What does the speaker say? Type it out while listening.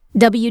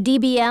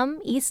WDBM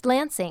East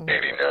Lansing.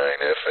 89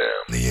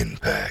 FM. The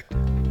Impact.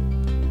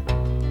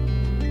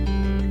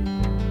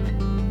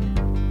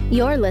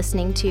 You're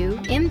listening to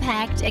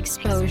Impact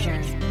Exposure.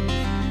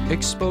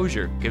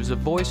 Exposure gives a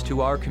voice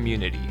to our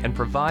community and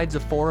provides a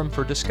forum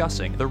for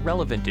discussing the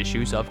relevant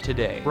issues of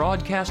today.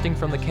 Broadcasting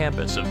from the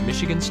campus of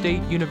Michigan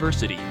State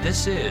University,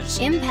 this is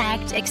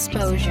Impact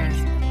Exposure.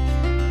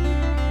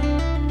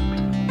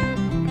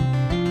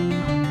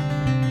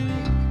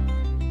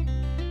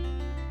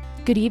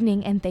 Good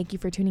evening, and thank you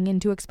for tuning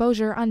in to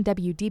Exposure on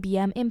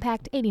WDBM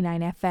Impact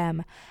 89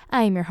 FM.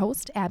 I am your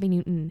host, Abby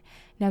Newton.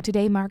 Now,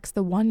 today marks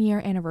the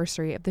one-year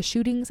anniversary of the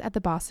shootings at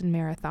the Boston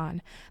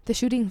Marathon. The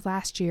shootings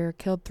last year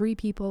killed 3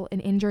 people and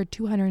injured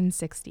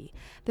 260.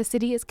 The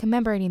city is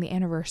commemorating the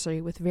anniversary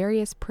with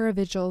various prayer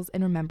vigils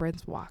and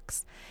remembrance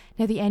walks.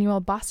 Now, the annual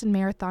Boston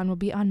Marathon will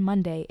be on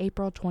Monday,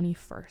 April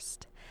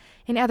 21st.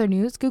 In other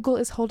news, Google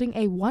is holding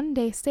a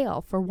one-day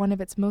sale for one of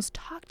its most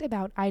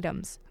talked-about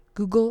items,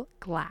 Google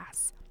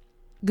Glass.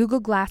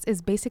 Google Glass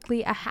is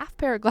basically a half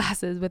pair of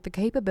glasses with the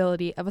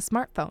capability of a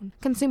smartphone.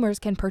 Consumers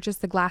can purchase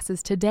the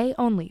glasses today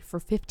only for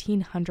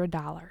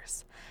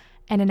 $1,500.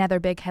 And another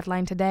big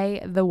headline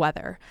today, the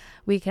weather.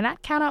 We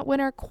cannot count out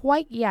winter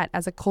quite yet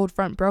as a cold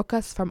front broke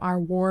us from our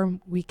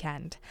warm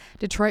weekend.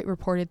 Detroit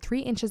reported 3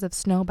 inches of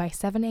snow by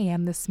 7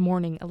 a.m. this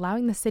morning,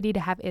 allowing the city to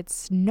have its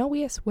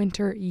snowiest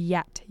winter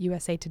yet,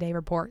 USA Today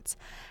reports.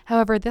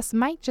 However, this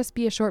might just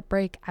be a short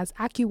break as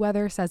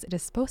AccuWeather says it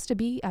is supposed to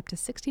be up to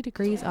 60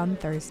 degrees on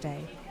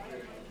Thursday.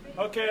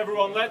 Okay,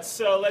 everyone, let's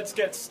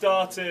get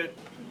started.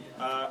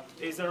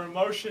 Is there a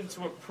motion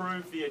to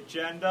approve the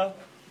agenda?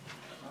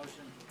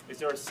 Is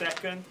there a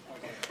second?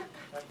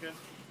 Second.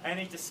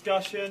 Any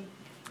discussion?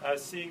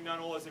 Seeing none,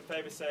 all those in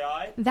favor say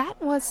aye.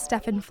 That was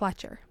Stephen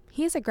Fletcher.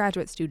 He is a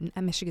graduate student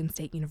at Michigan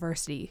State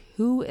University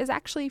who is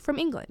actually from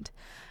England.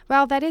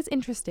 While that is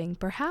interesting,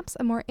 perhaps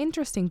a more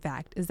interesting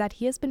fact is that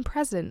he has been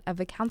president of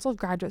the Council of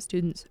Graduate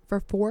Students for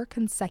 4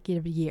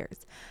 consecutive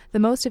years, the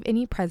most of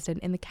any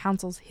president in the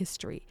council's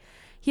history.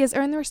 He has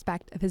earned the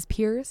respect of his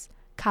peers,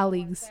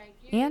 colleagues,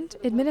 and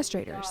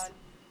administrators.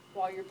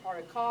 While you're part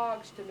of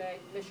COGS to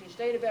make Michigan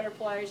State a better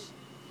place.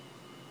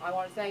 I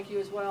want to thank you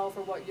as well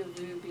for what you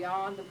do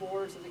beyond the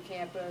borders of the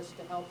campus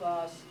to help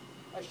us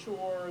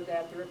assure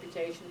that the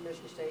reputation of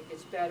Michigan State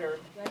gets better.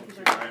 Thank you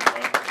very much.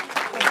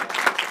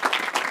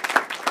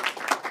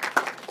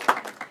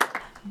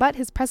 But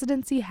his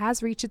presidency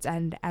has reached its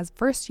end as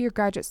first-year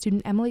graduate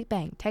student Emily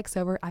Bank takes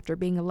over after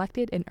being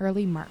elected in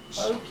early March.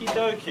 Okie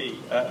dokie.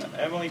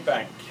 Emily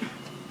Bank.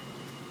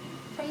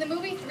 From the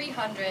movie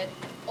 300,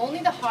 only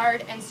the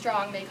hard and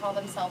strong may call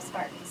themselves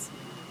Spartans.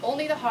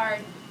 Only the hard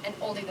and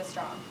only the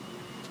strong.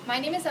 My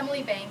name is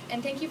Emily Bank,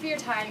 and thank you for your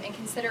time and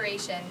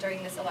consideration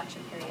during this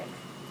election period.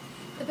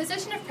 The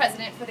position of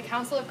president for the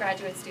Council of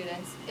Graduate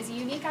Students is a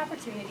unique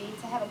opportunity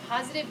to have a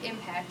positive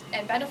impact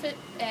and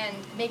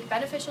make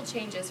beneficial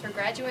changes for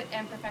graduate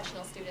and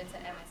professional students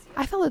at MSU.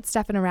 I followed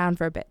Stephen around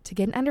for a bit to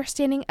get an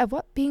understanding of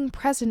what being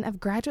president of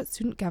graduate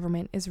student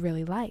government is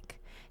really like.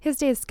 His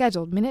day is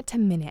scheduled minute to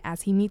minute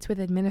as he meets with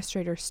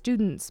administrators,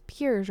 students,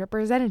 peers,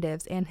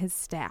 representatives, and his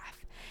staff.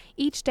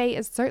 Each day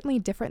is certainly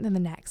different than the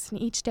next,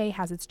 and each day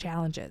has its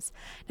challenges.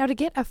 Now, to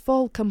get a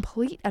full,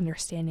 complete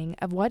understanding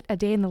of what a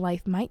day in the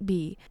life might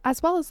be,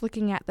 as well as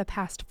looking at the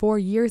past 4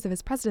 years of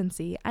his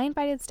presidency, I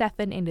invited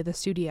Stephen into the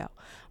studio.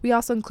 We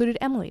also included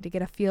Emily to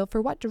get a feel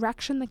for what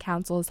direction the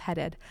council is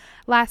headed.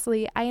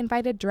 Lastly, I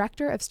invited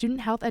Director of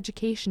Student Health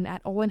Education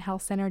at Olin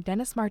Health Center,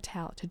 Dennis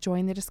Martell, to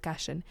join the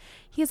discussion.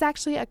 He is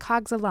actually a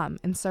COGS alum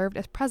and served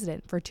as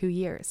president for 2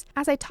 years.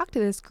 As I talked to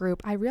this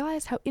group, I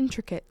realized how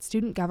intricate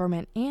student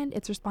government and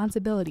its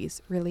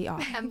responsibilities really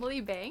are.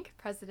 Emily Bank,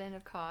 president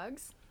of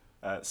COGS.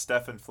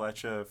 Stephen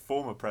Fletcher,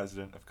 former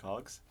president of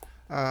COGS.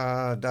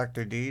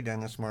 Dr. D,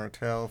 Dennis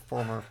Martell,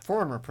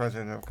 former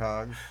president of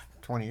COGS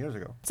 20 years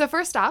ago. So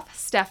first off,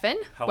 Stephen,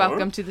 Hello.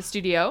 Welcome to the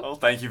studio. Oh,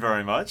 thank you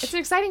very much. It's an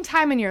exciting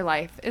time in your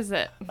life, is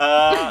it?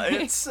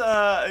 It's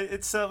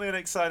certainly an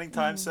exciting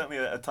time, certainly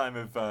a time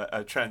of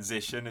a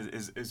transition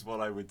is what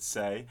I would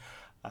say.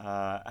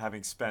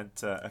 Having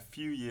spent a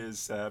few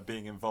years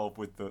being involved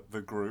with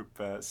the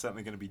group,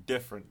 certainly going to be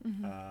different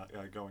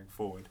going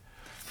forward.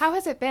 How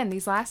has it been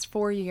these last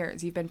 4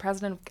 years? You've been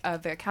president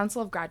of the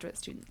Council of Graduate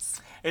Students.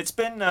 It's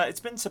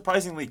been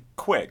surprisingly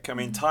quick. I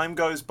mean, time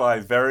goes by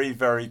very,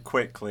 very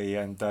quickly,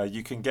 and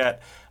you can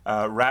get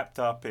wrapped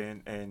up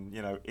in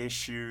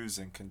issues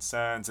and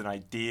concerns and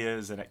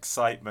ideas and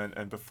excitement,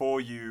 and before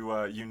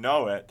you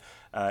know it,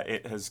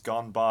 it has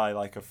gone by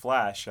like a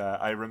flash.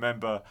 I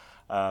remember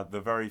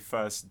the very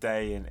first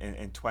day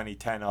in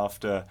 2010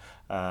 after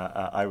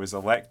I was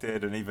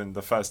elected, and even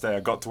the first day I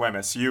got to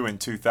MSU in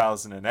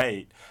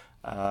 2008.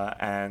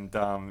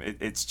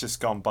 It's just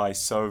gone by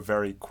so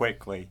very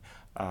quickly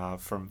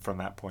from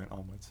that point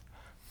onwards.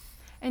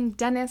 And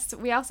Dennis,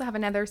 we also have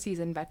another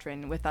seasoned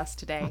veteran with us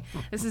today.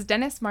 This is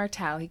Dennis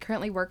Martell. He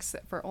currently works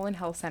for Olin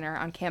Health Center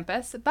on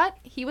campus, but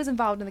he was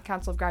involved in the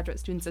Council of Graduate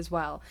Students as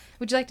well.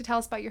 Would you like to tell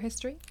us about your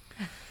history?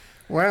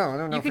 Well, I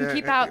don't know. You can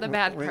keep out the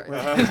bad part.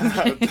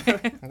 I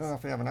don't know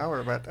if we have an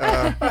hour, but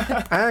I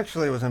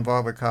actually was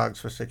involved with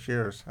COGS for 6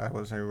 years. I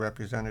was a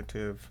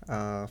representative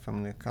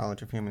from the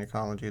College of Human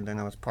Ecology, then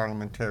I was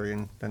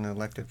parliamentarian, then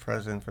elected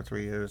president for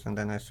 3 years, and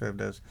then I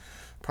served as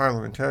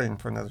parliamentarian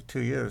for another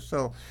 2 years.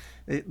 So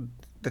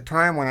the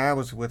time when I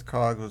was with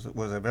COGS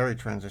was a very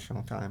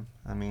transitional time.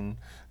 I mean,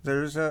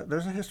 there's a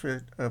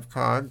history of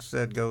COGS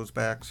that goes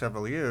back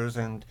several years,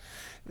 and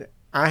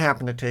I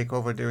happened to take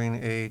over during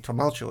a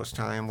tumultuous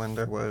time when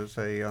there was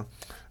an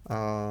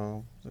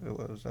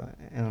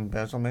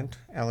embezzlement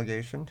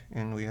allegation,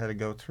 and we had to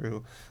go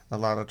through a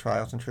lot of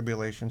trials and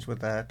tribulations with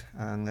that.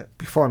 And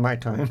before my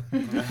time,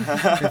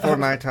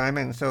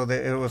 and so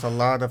it was a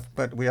lot of.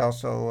 But we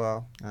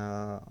also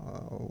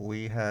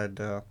we had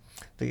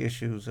the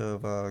issues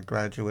of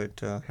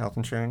graduate health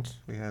insurance.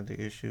 We had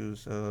the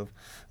issues of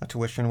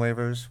tuition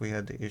waivers. We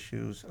had the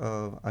issues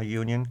of a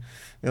union.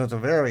 It was a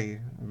very,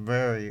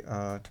 very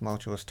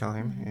tumultuous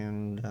time,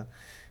 and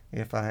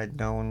if I had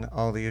known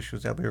all the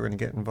issues that we were going to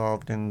get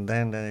involved in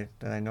then that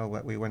I know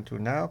what we went through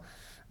now,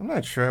 I'm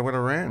not sure I would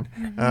have ran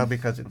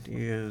because it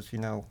is,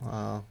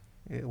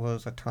 it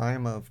was a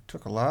time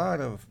took a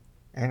lot of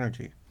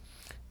energy.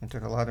 It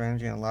took a lot of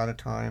energy and a lot of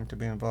time to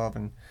be involved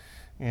in.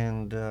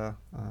 And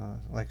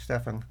like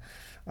Stefan,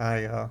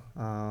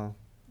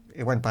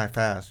 it went by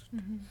fast.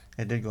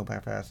 It did go by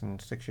fast in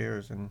 6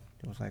 years, and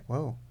it was like,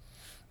 whoa,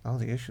 all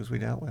the issues we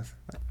dealt with.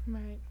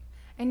 Right.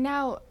 And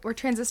now we're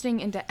transitioning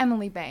into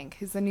Emily Bank,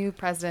 who's the new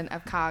president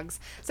of COGS.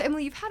 So,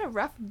 Emily, you've had a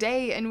rough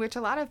day in which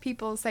a lot of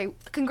people say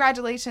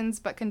congratulations,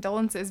 but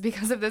condolences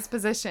because of this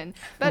position.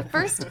 But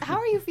first, how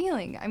are you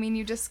feeling? I mean,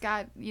 you just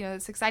got,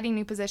 this exciting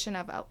new position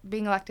of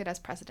being elected as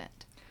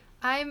president.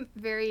 I'm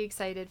very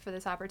excited for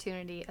this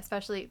opportunity,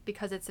 especially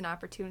because it's an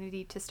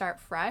opportunity to start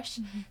fresh,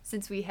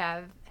 since we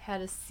have had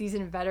a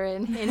seasoned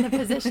veteran in the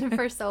position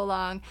for so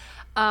long.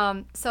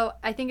 So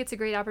I think it's a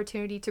great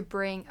opportunity to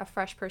bring a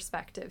fresh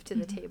perspective to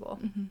the table.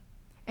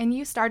 And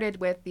you started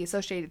with the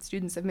Associated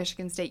Students of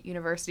Michigan State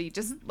University.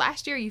 Just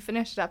last year, you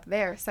finished up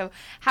there. So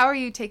how are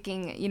you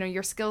taking,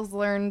 your skills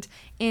learned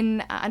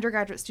in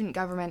undergraduate student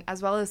government,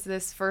 as well as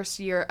this first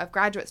year of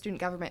graduate student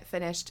government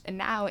finished, and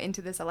now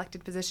into this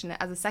elected position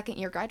as a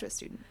second-year graduate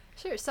student?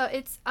 Sure. So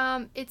it's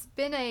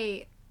been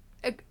a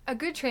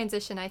good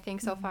transition, I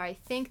think, so far. I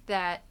think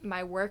that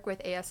my work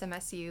with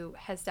ASMSU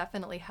has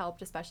definitely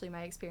helped, especially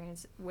my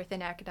experience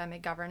within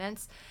academic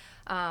governance.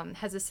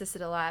 Has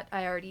assisted a lot.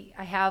 I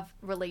have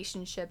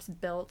relationships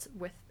built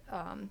with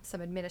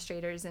some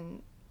administrators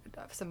and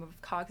some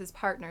of COGS's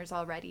partners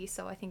already,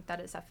 so I think that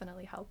has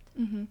definitely helped.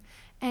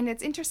 And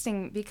it's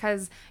interesting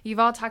because you've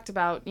all talked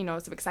about,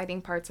 some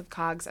exciting parts of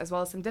COGS as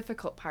well as some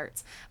difficult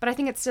parts, but I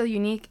think it's still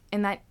unique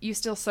in that you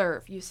still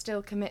serve, you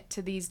still commit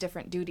to these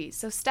different duties.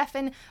 So,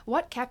 Stefan,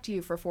 what kept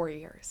you for 4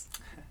 years?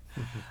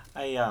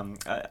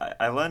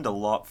 I learned a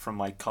lot from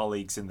my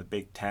colleagues in the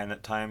Big Ten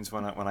at times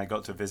when I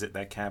got to visit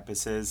their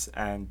campuses,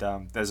 and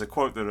there's a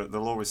quote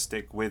that'll always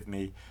stick with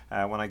me.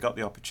 When I got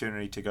the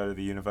opportunity to go to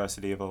the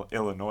University of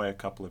Illinois a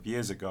couple of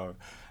years ago,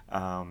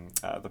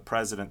 the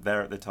president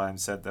there at the time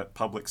said that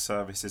public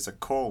service is a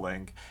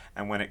calling,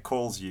 and when it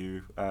calls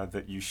you,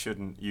 that you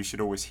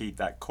should always heed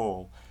that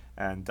call.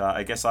 And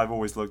I guess I've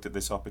always looked at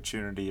this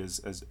opportunity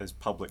as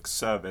public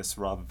service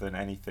rather than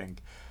anything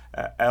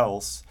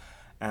else.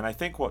 And I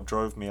think what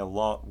drove me a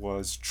lot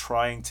was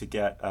trying to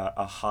get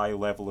a high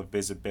level of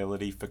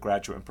visibility for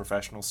graduate and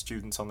professional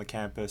students on the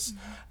campus.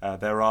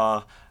 There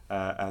are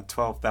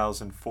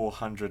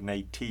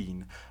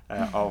 12,418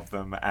 of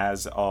them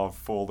as of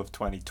fall of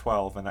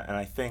 2012. And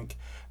I think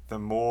the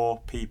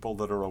more people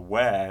that are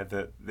aware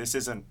that this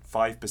isn't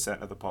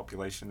 5% of the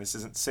population, this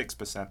isn't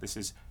 6%, this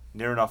is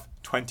near enough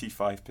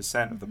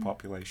 25% of the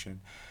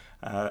population,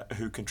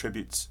 who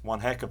contributes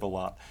one heck of a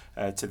lot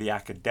to the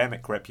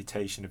academic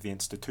reputation of the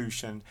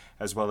institution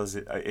as well as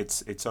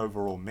its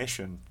overall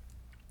mission.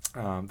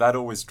 That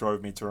always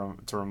drove me to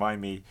remind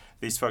me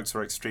these folks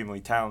are extremely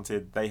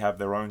talented. They have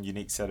their own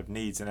unique set of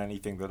needs, and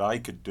anything that I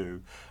could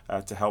do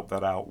to help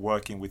that out,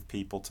 working with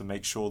people to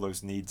make sure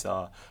those needs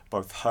are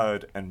both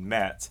heard and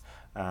met,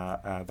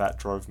 that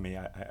drove me,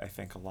 I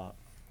think, a lot.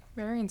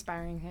 Very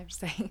inspiring, I have to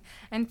say.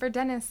 And for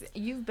Dennis,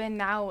 you've been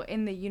now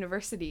in the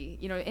university,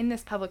 in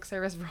this public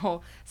service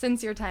role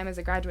since your time as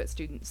a graduate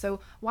student. So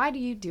why do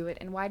you do it,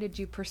 and why did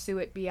you pursue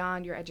it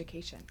beyond your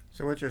education?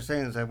 So what you're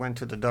saying is I went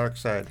to the dark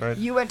side, right?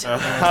 You went to the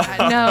dark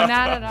side. No,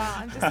 not at all.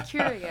 I'm just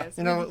curious.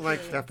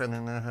 Like Stefan,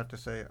 and I have to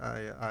say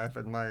I've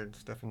admired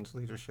Stefan's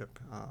leadership.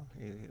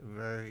 He's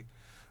very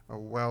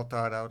well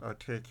thought out,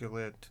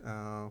 articulate,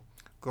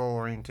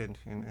 goal-oriented,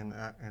 and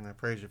I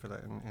praise you for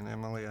that. And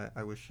Emily,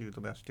 I wish you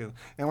the best too.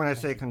 And when I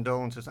say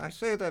condolences, I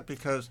say that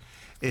because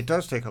it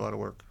does take a lot of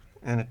work,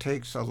 and it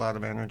takes a lot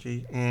of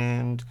energy,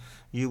 and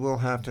you will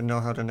have to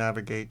know how to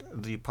navigate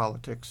the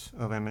politics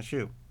of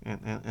MSU.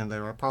 and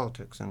there are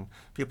politics, and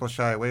people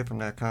shy away from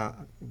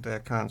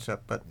that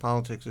concept, but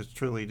politics is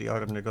truly the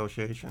art of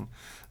negotiation,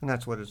 and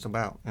that's what it's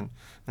about. And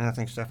I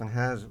think Stefan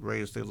has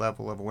raised the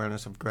level of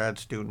awareness of grad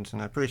students,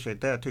 and I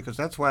appreciate that too, because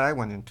that's why I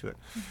went into it.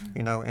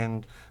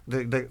 And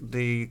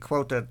the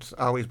quote that's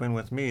always been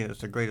with me is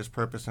the greatest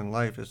purpose in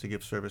life is to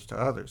give service to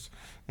others,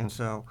 and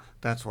so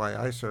that's why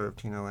I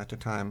served. At the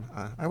time,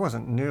 I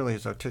wasn't nearly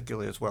as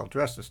articulate, as well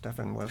dressed as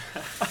Stefan was,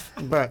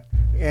 but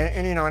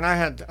and I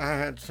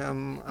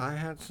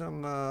had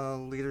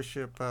some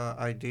leadership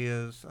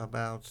ideas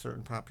about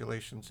certain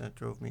populations that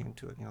drove me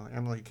into it.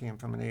 Emily came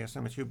from an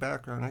ASMSU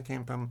background. I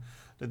came from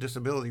the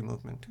disability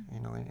movement.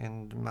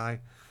 And my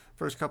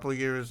first couple of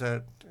years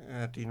at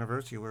the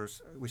university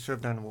we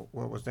served on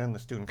what was then the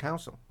student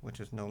council, which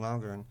is no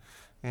longer,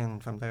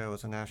 and from there it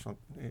was a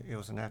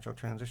natural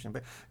transition.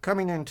 But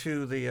coming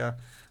into the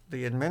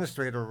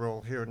administrator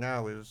role here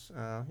now is,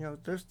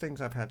 there's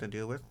things I've had to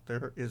deal with.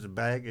 There is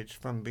baggage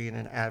from being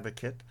an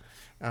advocate,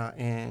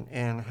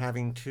 and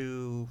having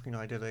to,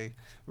 I did a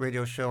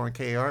radio show on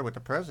KAR with the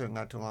president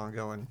not too long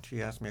ago, and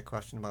she asked me a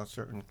question about a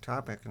certain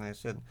topic, and I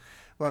said,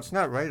 well, it's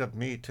not right of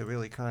me to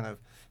really kind of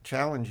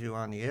challenge you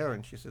on the air.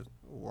 And she said,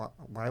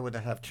 why would I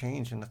have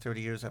changed in the 30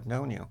 years I've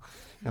known you?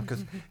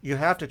 Because you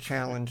have to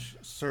challenge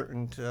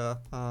certain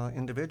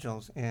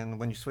individuals, and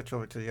when you switch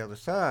over to the other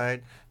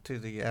side, to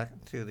the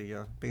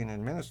being an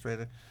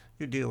administrator,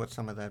 you deal with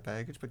some of that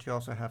baggage, but you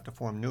also have to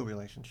form new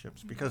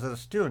relationships. Because as a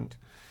student,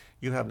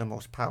 you have the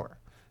most power.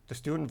 The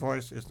student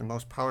voice is the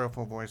most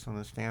powerful voice on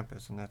this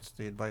campus, and that's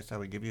the advice I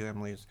would give you,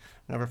 Emily, is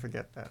never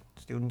forget that.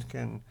 Students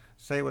can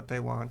say what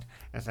they want.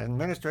 As an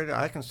administrator,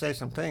 I can say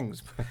some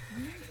things, but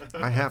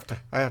I have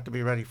to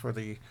be ready for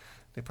the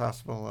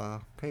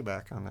possible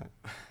payback on that.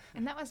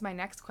 And that was my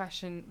next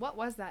question. What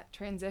was that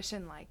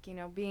transition like,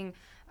 being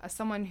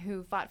someone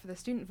who fought for the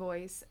student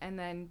voice and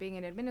then being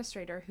an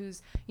administrator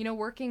who's,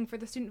 working for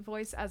the student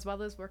voice as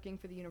well as working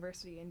for the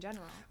university in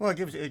general? Well,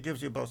 it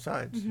gives you both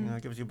sides.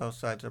 It gives you both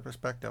sides of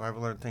perspective. I've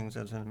learned things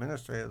as an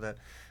administrator that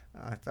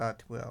I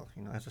thought, well,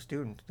 as a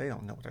student, they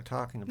don't know what they're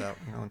talking about.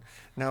 And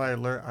now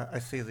I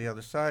see the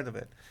other side of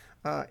it.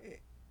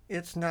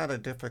 It's not a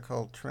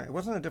difficult. It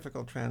wasn't a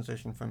difficult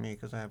transition for me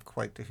because I have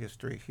quite the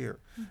history here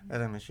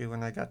at MSU,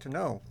 and I got to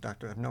know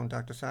I've known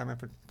Dr. Simon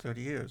for 30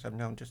 years. I've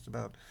known just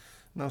about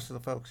most of the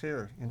folks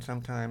here, and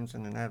sometimes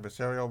in an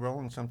adversarial role,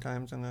 and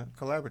sometimes in a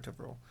collaborative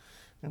role.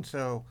 And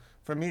so,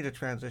 for me to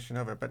transition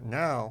over, but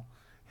now,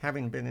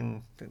 having been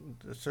in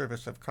the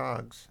service of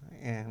COGS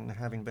and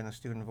having been a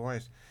student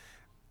voice,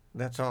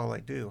 that's all I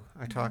do.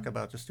 I talk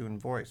about the student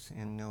voice,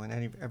 and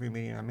in every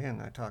meeting I'm in,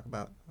 I talk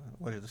about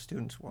what do the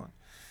students want.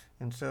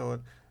 And so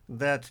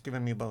that's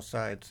given me both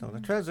sides. So the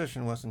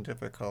transition wasn't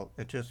difficult.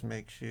 It just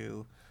makes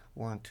you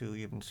want to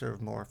even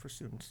serve more for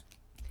students.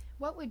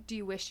 What do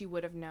you wish you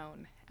would have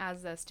known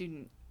as a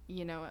student,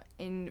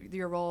 in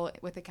your role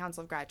with the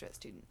Council of Graduate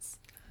Students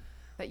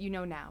that you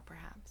know now,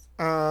 perhaps?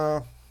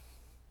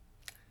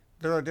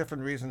 There are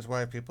different reasons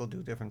why people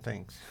do different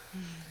things.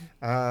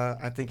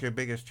 I think your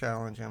biggest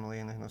challenge, Emily,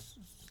 and I know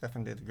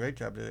Stefan did a great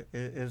job,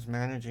 is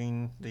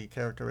managing the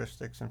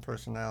characteristics and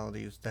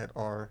personalities that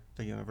are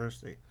the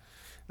university.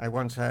 I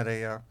once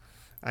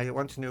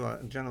knew a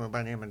gentleman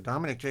by the name of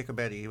Dominic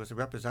Jacobetti. He was a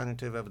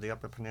representative of the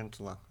Upper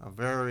Peninsula,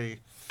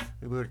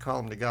 we would call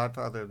him the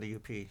godfather of the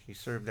UP. He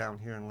served down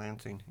here in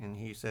Lansing, and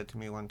he said to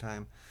me one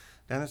time,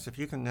 Dennis, if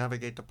you can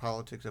navigate the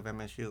politics of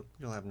MSU,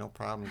 you'll have no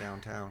problem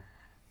downtown.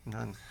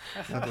 None.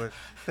 In other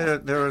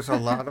words, there is a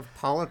lot of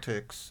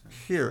politics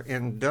here,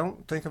 and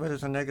don't think of it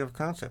as a negative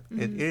concept.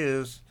 It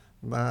is,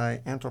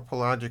 by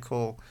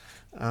anthropological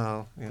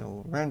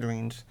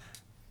renderings,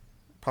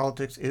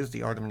 politics is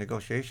the art of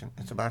negotiation.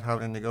 It's about how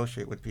to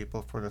negotiate with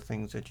people for the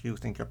things that you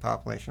think your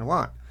population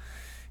want.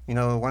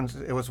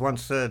 It was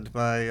once said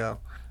by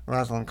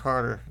Rosalind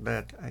Carter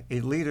that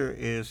a leader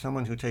is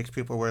someone who takes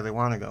people where they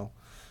want to go,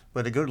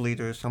 but a good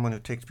leader is someone who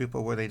takes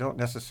people where they don't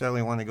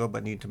necessarily want to go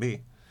but need to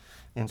be.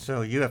 And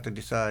so you have to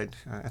decide,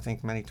 I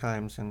think many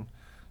times, and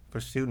for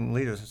student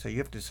leaders, I say you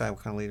have to decide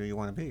what kind of leader you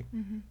want to be.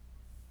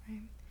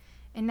 Right.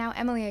 And now,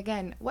 Emily,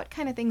 again, what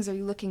kind of things are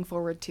you looking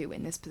forward to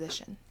in this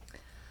position?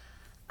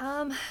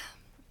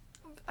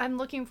 I'm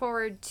looking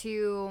forward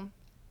to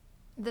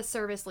the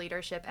service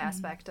leadership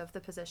aspect of the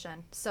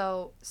position.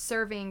 So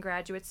serving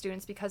graduate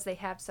students because they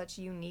have such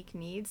unique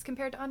needs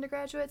compared to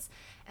undergraduates.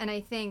 And I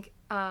think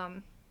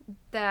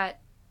that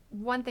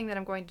one thing that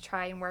I'm going to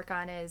try and work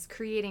on is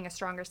creating a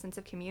stronger sense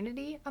of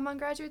community among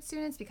graduate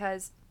students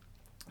because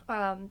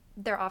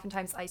they're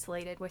oftentimes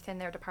isolated within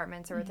their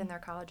departments or within their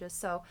colleges.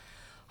 So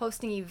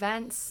hosting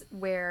events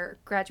where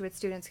graduate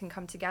students can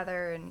come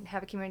together and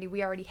have a community.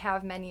 We already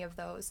have many of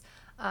those,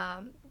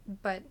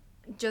 but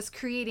just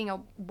creating a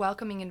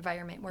welcoming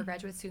environment where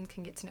graduate students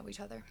can get to know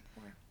each other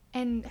more.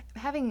 And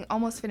having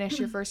almost finished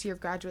your first year of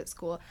graduate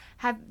school,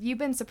 have you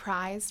been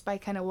surprised by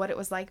kind of what it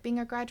was like being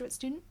a graduate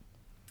student?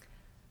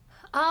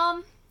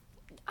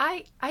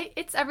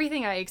 It's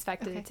everything I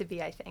expected it to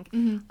be, I think.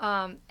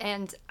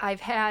 And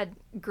I've had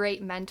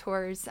great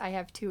mentors. I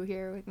have two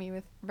here with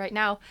me right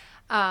now,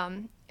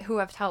 who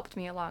have helped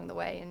me along the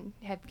way and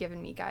have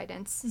given me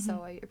guidance.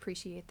 So I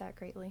appreciate that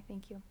greatly.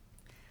 Thank you.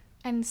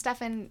 And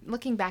Stefan,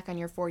 looking back on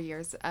your 4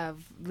 years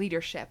of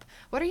leadership,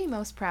 what are you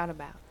most proud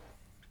about?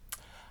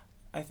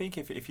 I think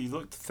if you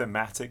looked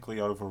thematically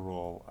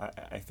overall,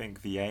 I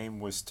think the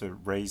aim was to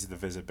raise the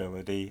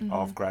visibility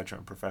of graduate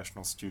and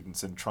professional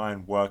students and try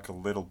and work a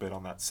little bit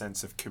on that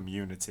sense of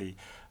community,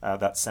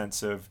 that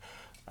sense of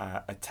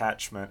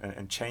attachment,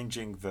 and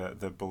changing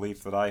the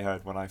belief that I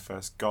heard when I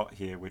first got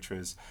here, which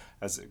was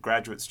as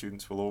graduate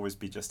students will always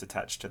be just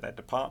attached to their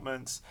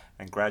departments,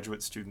 and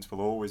graduate students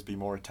will always be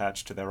more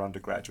attached to their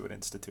undergraduate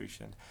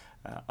institution.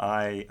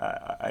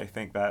 I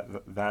think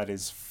that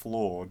is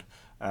flawed.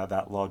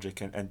 That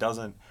logic and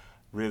doesn't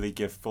really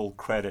give full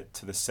credit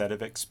to the set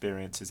of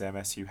experiences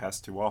MSU has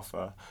to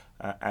offer,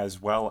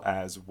 as well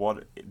as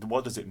what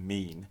does it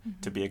mean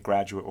to be a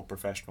graduate or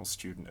professional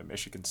student at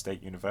Michigan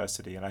State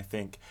University. And I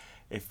think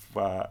if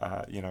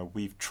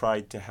we've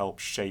tried to help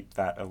shape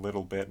that a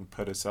little bit and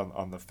put us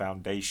on the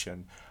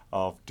foundation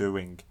of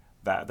doing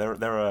that.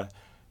 There are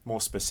more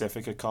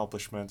specific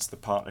accomplishments, the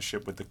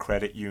partnership with the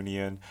credit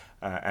union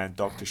and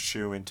Dr.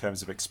 Shu in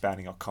terms of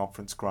expanding our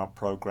conference grant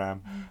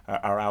program,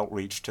 our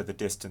outreach to the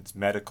distance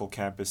medical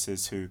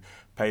campuses who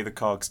pay the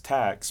COGS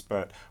tax,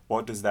 but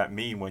what does that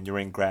mean when you're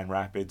in Grand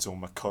Rapids or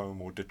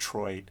Macomb or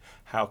Detroit?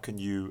 How can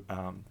you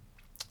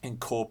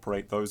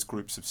incorporate those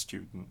groups of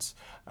students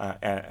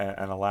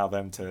and allow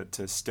them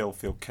to still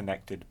feel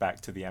connected back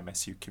to the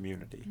MSU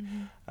community?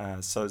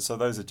 So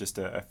those are just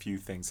a few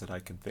things that I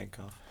can think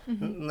of.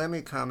 Let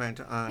me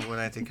comment on what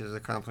I think his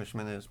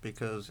accomplishment is,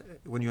 because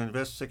when you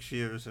invest 6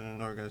 years in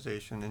an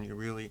organization and you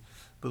really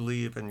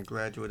believe in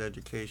graduate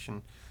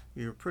education,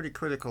 you're pretty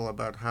critical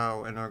about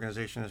how an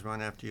organization is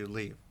run after you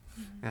leave.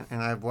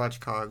 And I've watched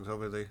COGS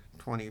over the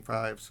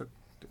 25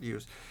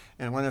 years,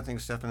 and one of the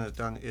things Stefan has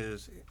done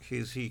is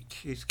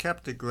he's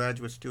kept the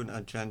graduate student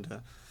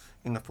agenda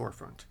in the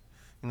forefront.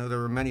 There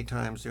were many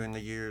times during the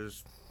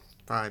years,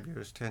 5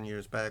 years, 10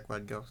 years back, where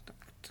I'd go,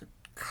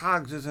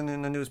 COGS isn't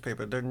in the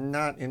newspaper. They're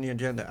not in the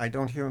agenda. I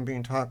don't hear them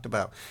being talked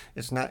about.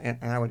 It's not, and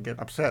I would get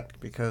upset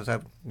because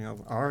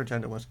our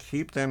agenda was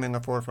keep them in the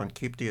forefront,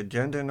 keep the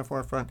agenda in the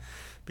forefront,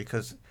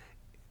 because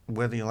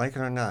whether you like it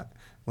or not,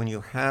 when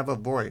you have a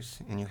voice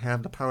and you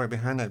have the power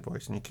behind that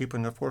voice and you keep it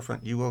in the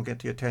forefront, you will get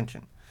the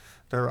attention.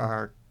 There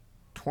are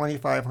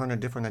 2,500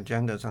 different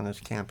agendas on this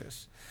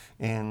campus,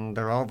 and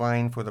they're all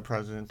vying for the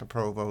president, the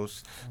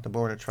provost, the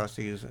board of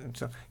trustees. And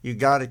so you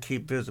got to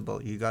keep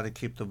visible. You got to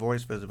keep the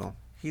voice visible.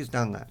 He's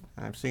done that.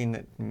 I've seen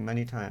it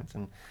many times,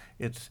 and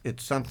it's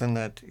something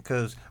that,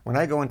 because when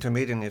I go into a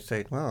meeting, they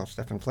say, well,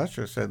 Stefan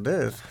Fletcher said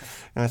this,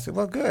 and I say,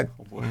 well, good,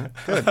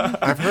 good,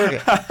 I've heard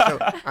it. So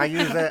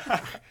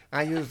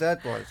I use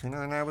that voice, and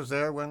I was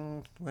there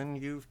when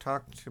you've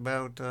talked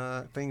about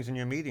things in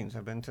your meetings.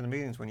 I've been to the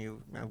meetings when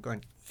I'm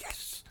going,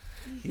 yes,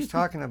 he's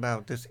talking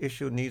about this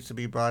issue needs to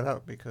be brought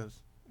up,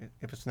 because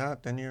if it's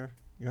not, then you're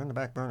on the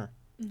back burner.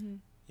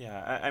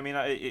 Yeah, I mean,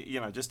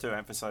 just to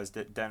emphasize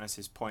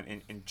Dennis's point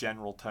in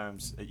general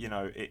terms,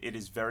 it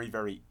is very,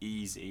 very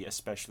easy,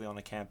 especially on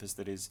a campus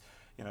that is,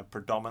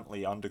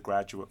 predominantly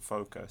undergraduate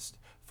focused,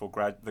 for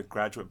the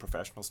graduate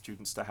professional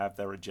students to have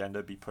their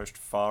agenda be pushed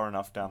far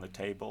enough down the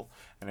table.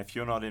 And if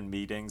you're not in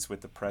meetings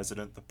with the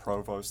president, the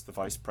provost, the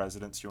vice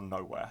presidents, you're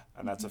nowhere,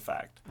 and that's a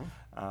fact.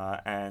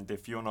 And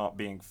if you're not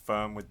being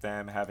firm with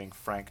them, having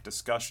frank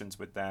discussions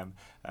with them,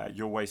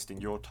 you're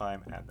wasting your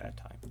time and their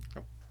time.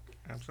 Oh,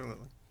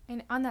 absolutely.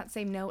 And on that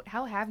same note,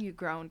 how have you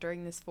grown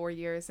during this 4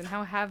 years, and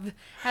how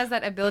has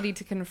that ability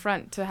to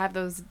confront, to have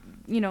those,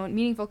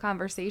 meaningful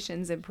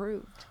conversations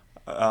improved?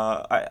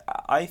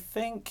 I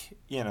think,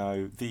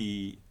 when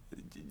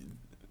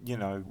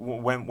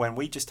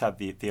we just had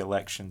the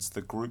elections,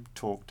 the group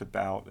talked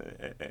about,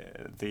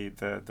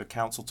 the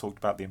council talked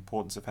about the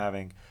importance of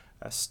having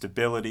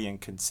stability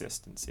and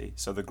consistency.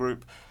 So the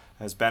group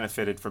has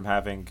benefited from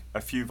having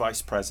a few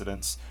vice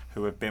presidents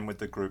who have been with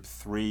the group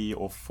 3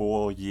 or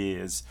 4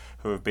 years,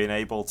 who have been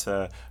able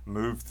to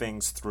move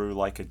things through,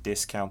 like a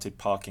discounted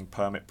parking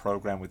permit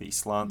program with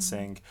East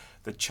Lansing,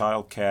 the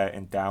childcare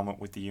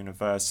endowment with the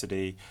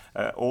university.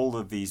 All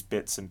of these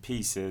bits and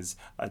pieces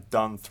are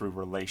done through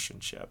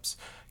relationships.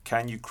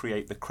 Can you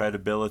create the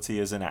credibility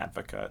as an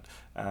advocate?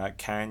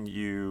 Can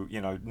you,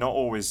 not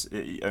always,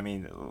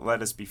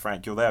 let us be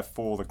frank, you're there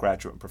for the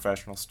graduate and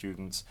professional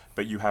students,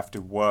 but you have to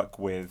work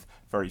with,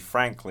 very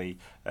frankly,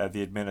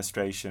 the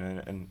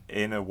administration and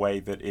in a way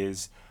that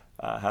is,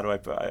 how do I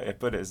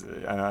put it, as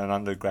an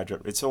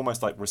undergraduate, it's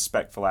almost like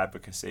respectful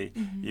advocacy.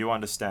 You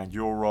understand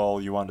your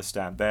role, you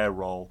understand their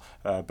role,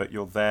 but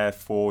you're there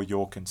for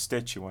your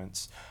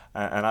constituents.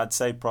 And I'd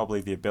say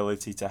probably the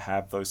ability to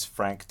have those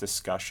frank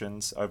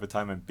discussions over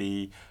time and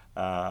be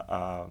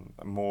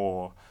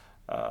more,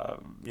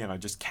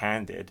 just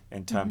candid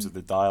in terms of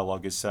the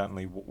dialogue is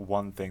certainly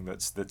one thing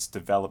that's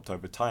developed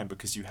over time,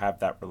 because you have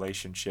that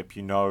relationship.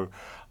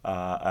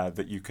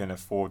 That you can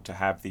afford to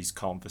have these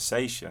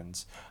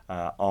conversations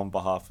on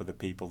behalf of the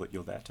people that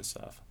you're there to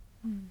serve.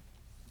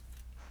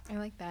 I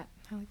like that.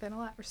 I like that a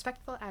lot.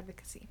 Respectful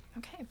advocacy.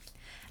 Okay.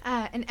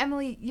 And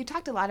Emily, you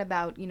talked a lot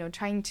about,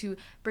 trying to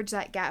bridge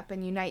that gap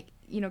and unite,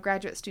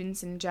 graduate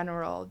students in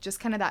general, just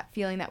kind of that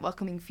feeling, that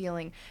welcoming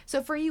feeling.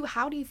 So for you,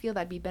 how do you feel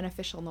that'd be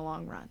beneficial in the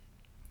long run?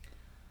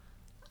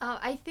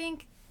 I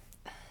think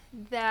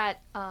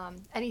that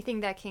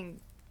anything that can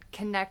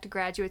connect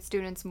graduate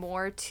students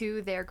more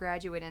to their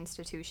graduate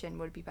institution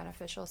would be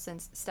beneficial,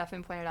 since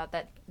Stefan pointed out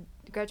that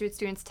graduate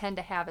students tend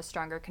to have a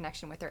stronger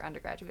connection with their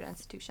undergraduate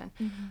institution.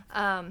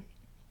 Mm-hmm.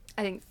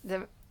 I think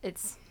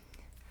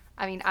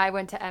I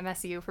went to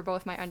MSU for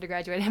both my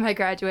undergraduate and my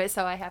graduate,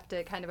 so I have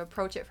to kind of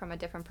approach it from a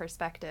different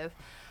perspective.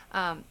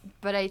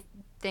 But I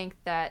think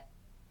that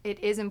it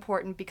is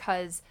important,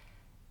 because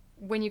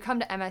when you come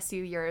to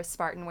MSU, you're a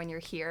Spartan when you're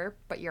here,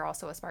 but you're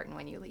also a Spartan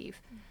when you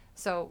leave.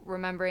 So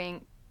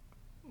remembering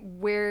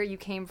where you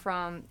came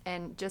from,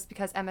 and just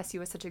because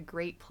MSU is such a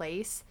great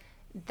place,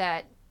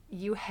 that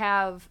you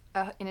have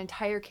an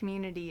entire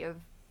community of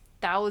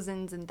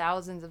thousands and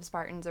thousands of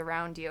Spartans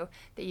around you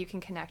that you can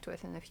connect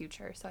with in the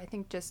future. So I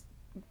think just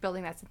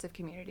building that sense of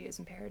community is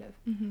imperative.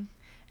 Mm-hmm.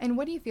 And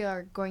what do you feel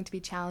are going to be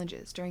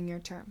challenges during your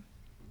term?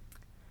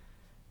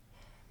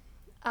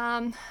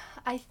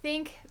 I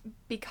think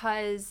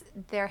because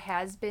there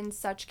has been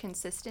such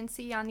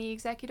consistency on the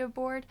executive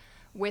board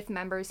with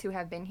members who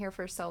have been here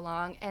for so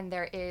long, and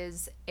there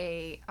is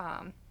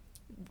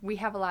we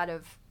have a lot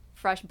of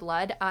fresh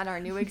blood on our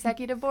new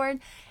executive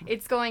board,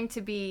 it's going to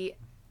be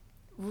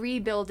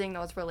rebuilding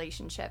those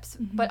relationships,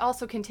 mm-hmm. but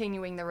also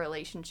continuing the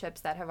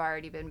relationships that have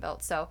already been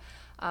built. So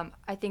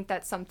I think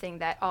that's something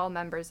that all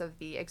members of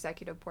the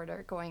executive board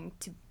are going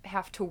to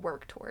have to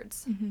work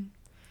towards. Mm-hmm.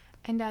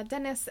 And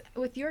Dennis,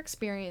 with your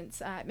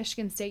experience at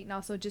Michigan State and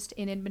also just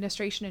in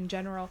administration in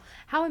general,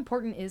 how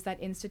important is that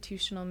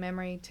institutional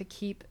memory to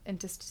keep and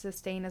to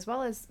sustain, as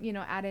well as,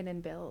 add in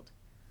and build?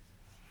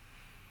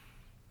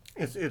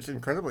 It's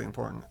incredibly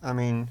important. I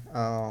mean,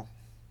 I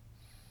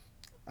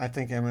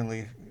think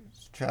Emily's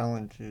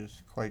challenge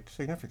is quite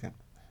significant.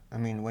 I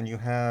mean, when you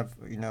have,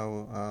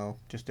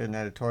 just did an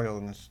editorial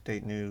in the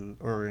State News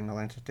or in the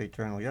Lancet State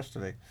Journal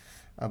yesterday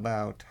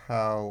about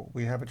how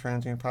we have a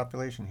transient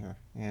population here.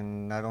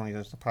 And not only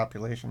does the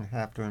population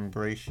have to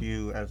embrace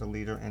you as a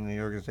leader and the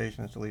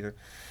organization as a leader,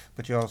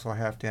 but you also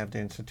have to have the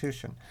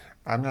institution.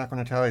 I'm not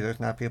going to tell you there's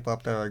not people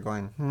up there that are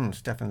going,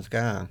 Stefan's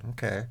gone.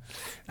 Okay,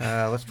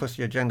 let's push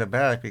the agenda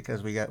back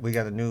because we got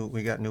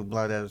new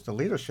blood as the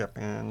leadership.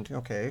 And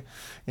okay,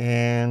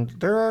 and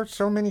there are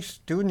so many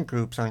student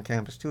groups on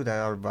campus too that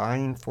are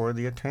vying for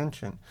the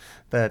attention.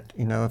 That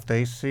if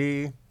they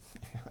see,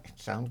 it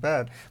sounds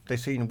bad, if they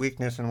see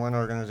weakness in one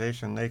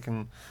organization, they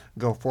can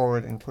go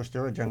forward and push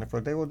their agenda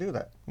forward. They will do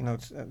that.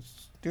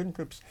 It's student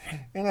groups,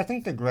 and I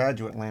think the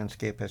graduate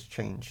landscape has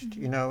changed.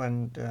 Mm-hmm.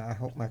 And I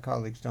hope my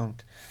colleagues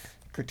don't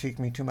critique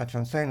me too much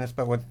on saying this,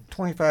 but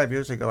 25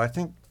 years ago, I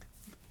think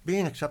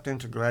being accepted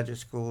into graduate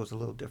school was a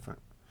little different.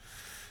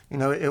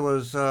 It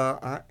was,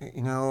 I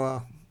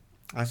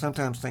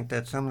sometimes think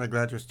that some of the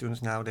graduate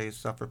students nowadays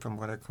suffer from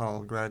what I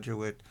call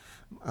graduate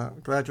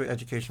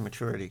education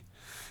maturity.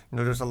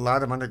 There's a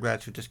lot of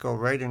undergrads who just go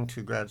right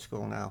into grad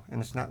school now,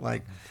 and it's not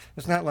like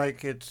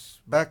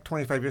it's back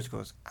 25 years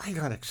ago. I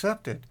got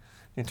accepted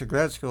into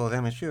grad school at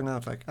MSU. Now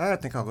it's like, I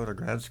think I'll go to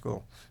grad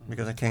school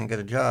because I can't get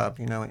a job.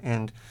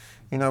 And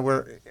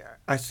where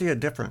I see a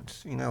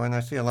difference. And I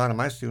see a lot of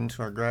my students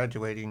who are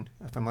graduating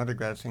from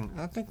undergrad saying,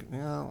 I think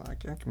maybe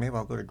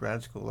I'll go to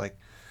grad school. Like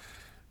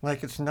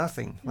it's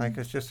nothing. Mm-hmm. Like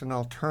it's just an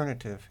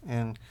alternative,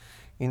 and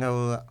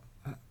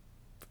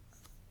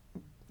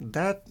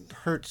that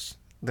hurts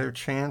their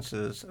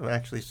chances of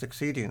actually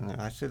succeeding there.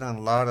 I sit on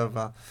a lot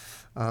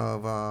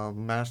of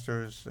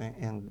master's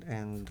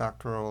and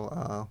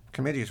doctoral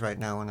committees right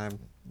now, and I'm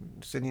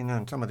sitting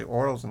on some of the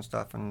orals and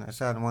stuff. And I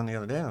sat on one the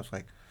other day, and I was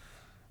like,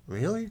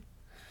 "Really?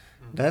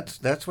 Mm-hmm.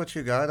 That's what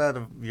you got out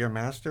of your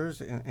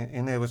master's?"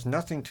 And there was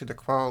nothing to the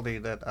quality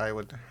that I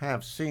would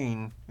have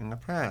seen in the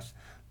past.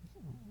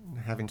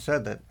 Having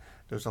said that,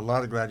 there's a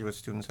lot of graduate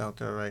students out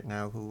there right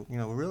now who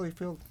really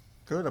feel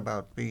good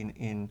about being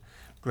in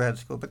grad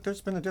school, but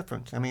there's been a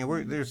difference. I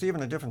mean, there's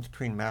even a difference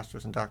between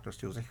master's and doctoral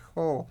students. A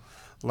whole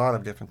lot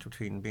of difference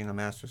between being a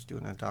master's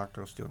student and a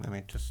doctoral student. I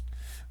mean, just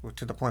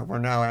to the point we're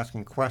now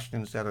asking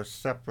questions that are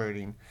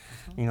separating,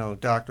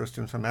 doctoral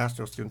students from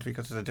master's students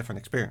because it's a different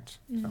experience.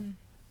 Mm-hmm. So.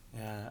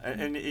 Yeah,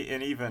 and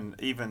even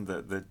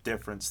the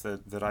difference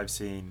that I've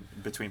seen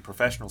between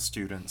professional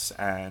students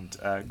and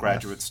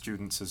graduate yes.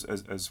 students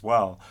as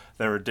well.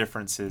 There are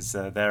differences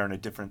there, and a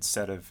different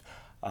set of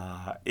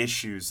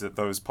issues that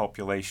those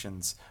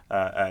populations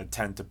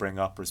tend to bring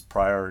up as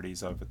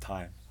priorities over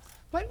time.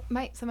 What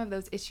might some of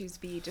those issues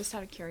be, just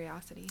out of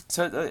curiosity?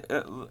 So,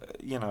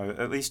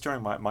 at least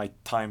during my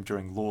time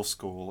during law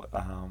school,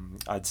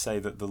 I'd say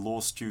that the law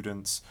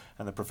students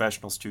and the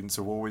professional students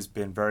have always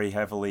been very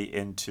heavily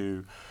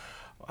into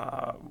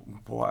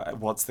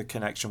what's the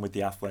connection with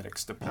the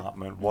athletics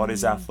department? What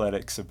is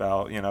athletics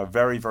about?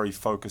 Very, very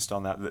focused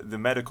on that. The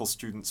medical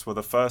students were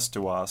the first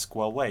to ask,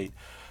 well, wait,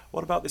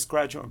 what about this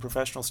graduate and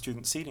professional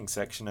student seating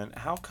section, and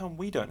how come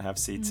we don't have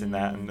seats in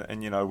that?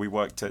 And we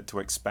worked to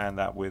expand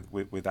that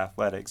with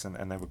athletics,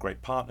 and they were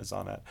great partners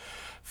on it.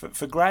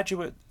 For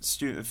graduate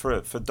student,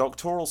 for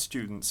doctoral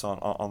students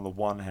on the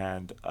one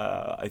hand,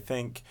 I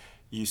think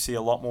you see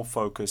a lot more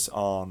focus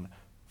on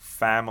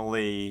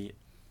family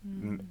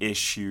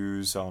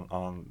issues,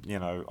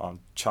 on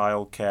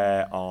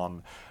childcare,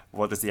 on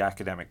what does the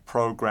academic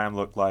program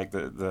look like.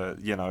 It's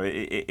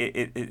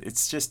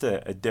just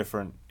a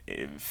different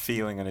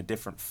feeling and a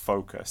different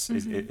focus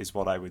is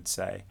what I would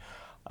say.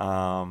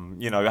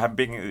 Having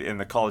been in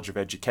the College of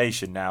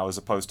Education now as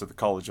opposed to the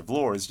College of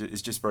Law is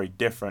just very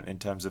different in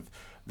terms of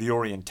the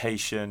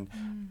orientation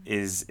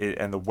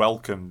and the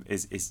welcome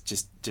is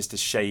just a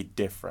shade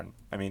different.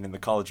 I mean, in the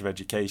College of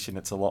Education,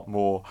 it's a lot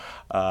more,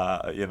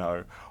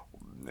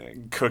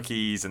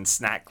 cookies and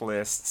snack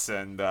lists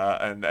and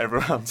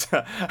everyone's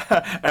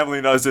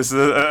Emily knows this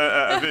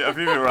a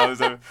few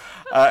around.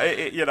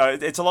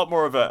 It's a lot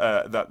more of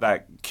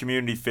that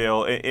community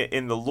feel.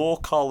 In the law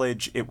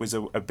college, it was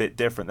a bit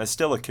different. There's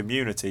still a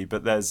community,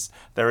 but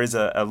there is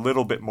a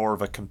little bit more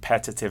of a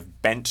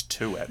competitive bent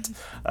to it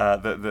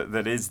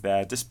that is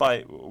there,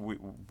 despite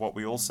what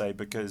we all say,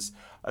 because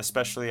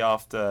especially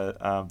after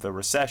the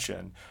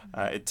recession,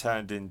 it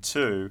turned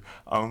into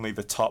only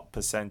the top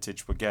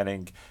percentage were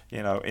getting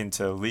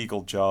into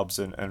legal jobs,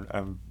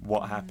 and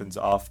what happens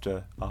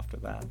after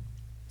that.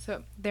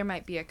 So there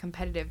might be a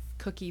competitive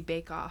cookie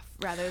bake-off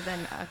rather than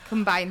a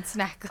combined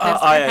snack list.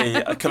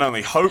 I can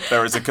only hope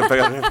there is a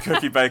competitive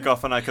cookie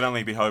bake-off, and I can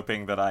only be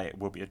hoping that I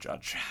will be a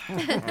judge.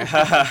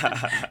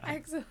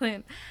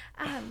 Excellent.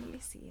 Let me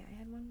see. I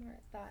had one more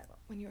thought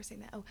when you were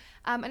saying that.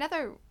 I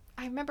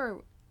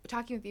remember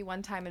talking with you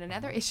one time, and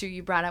another issue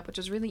you brought up, which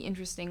was really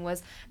interesting,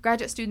 was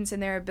graduate students and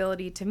their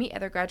ability to meet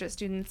other graduate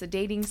students, the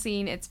dating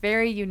scene. It's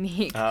very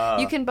unique.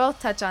 You can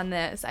both touch on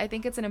this. I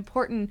think it's an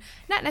important,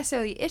 not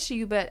necessarily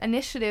issue, but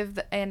initiative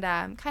and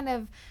kind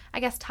of, I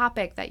guess,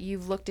 topic that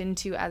you've looked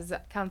into as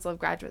a Council of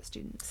Graduate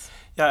Students.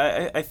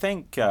 Yeah, I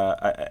think,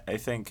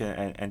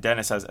 and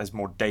Dennis has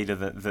more data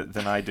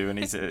than I do, and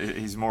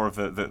he's more of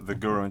the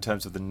guru in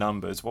terms of the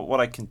numbers. What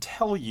I can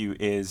tell you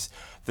is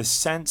the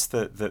sense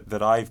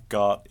that I've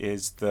got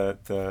is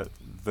the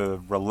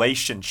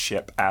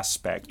relationship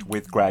aspect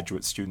with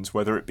graduate students,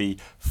 whether it be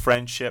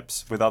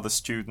friendships with other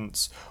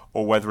students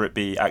or whether it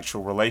be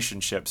actual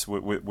relationships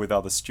with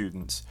other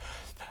students.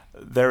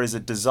 There is a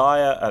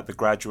desire at the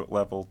graduate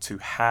level to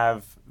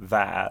have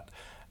that.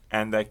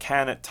 And there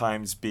can at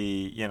times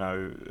be,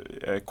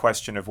 a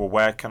question of, well,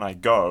 where can I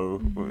go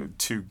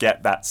to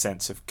get that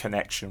sense of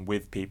connection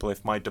with people?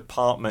 If my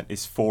department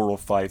is 4 or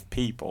 5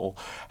 people,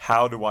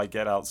 how do I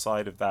get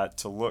outside of that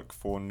to look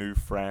for new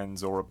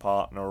friends or a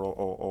partner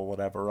or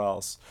whatever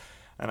else?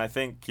 And I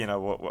think,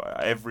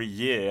 every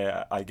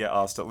year I get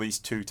asked at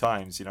least 2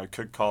 times,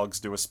 could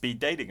COGS do a speed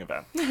dating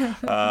event? You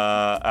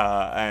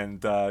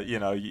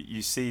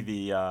see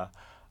the...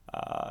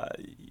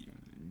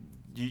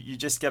 You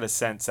just get a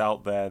sense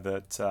out there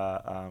that,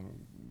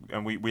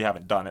 and we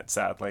haven't done it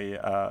sadly,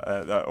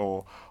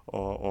 or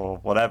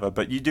whatever,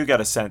 but you do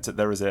get a sense that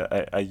there is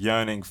a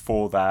yearning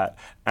for that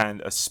and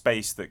a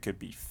space that could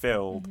be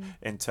filled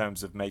in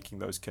terms of making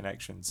those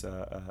connections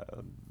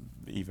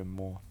even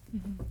more.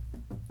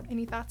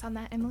 Any thoughts on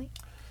that, Emily?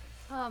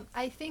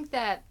 I think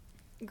that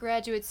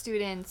graduate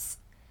students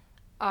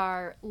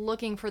are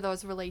looking for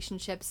those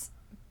relationships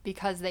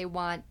because they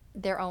want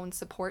their own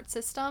support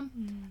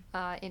system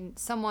and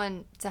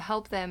someone to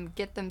help them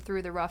get them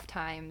through the rough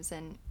times.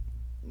 And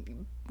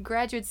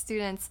graduate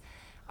students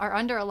are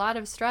under a lot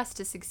of stress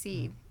to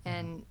succeed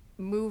and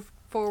move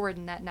forward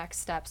in that next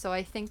step. So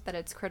I think that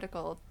it's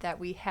critical that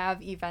we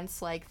have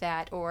events like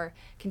that or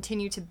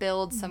continue to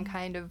build some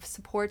kind of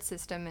support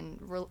system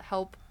and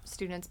help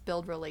students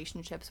build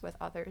relationships with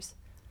others.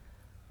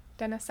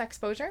 Dennis,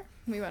 exposure?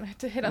 We wanted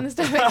to hit on this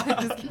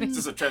topic. Is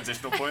this a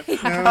transitional point? No,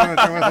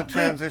 there was a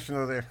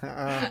transitional there.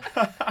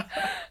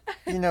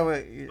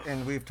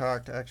 And we've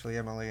talked, actually,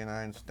 Emily and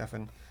I and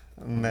Stefan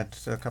met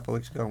a couple of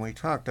weeks ago, and we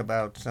talked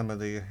about some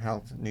of the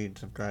health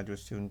needs of graduate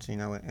students,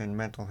 and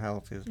mental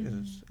health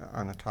is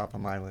on the top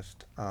of my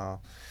list.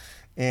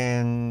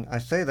 And I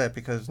say that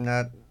because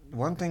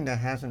one thing that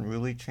hasn't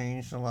really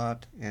changed a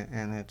lot,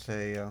 and it's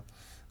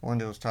one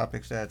of those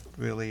topics that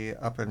really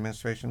upper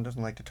administration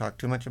doesn't like to talk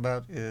too much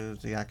about, is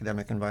the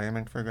academic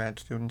environment for grad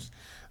students,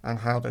 on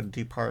how the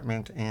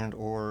department and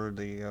or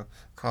the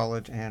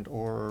college and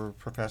or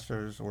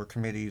professors or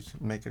committees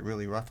make it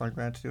really rough on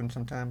grad students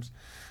sometimes.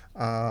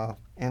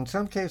 In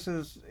some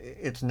cases,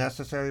 it's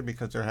necessary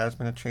because there has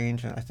been a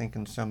change, I think,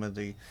 in some of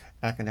the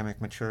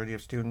academic maturity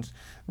of students.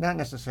 Not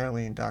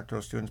necessarily in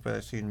doctoral students, but I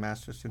see in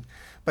master's students.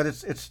 But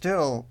it's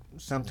still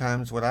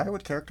sometimes what I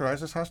would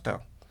characterize as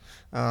hostile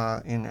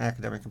in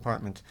academic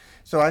compartments.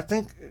 So I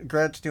think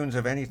grad students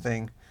of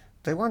anything,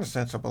 they want a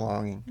sense of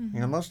belonging.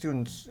 Most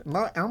students,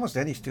 almost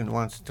any student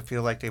wants to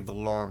feel like they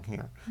belong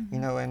here.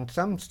 And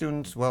some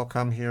students will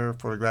come here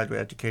for a graduate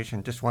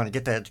education, just want to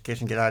get that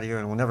education, get out of here,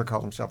 and will never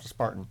call themselves a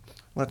Spartan.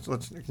 Let's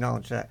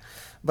acknowledge that.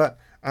 But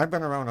I've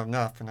been around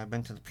enough, and I've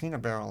been to the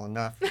Peanut Barrel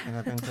enough, and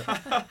I've been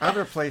to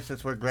other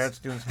places where grad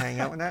students hang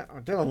out, and I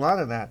did a lot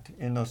of that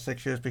in those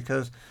 6 years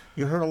because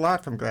you heard a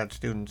lot from grad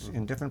students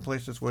in different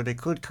places where they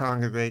could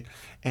congregate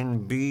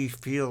and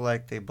feel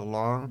like they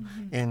belong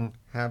and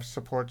have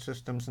support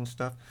systems and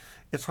stuff.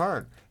 It's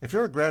hard. If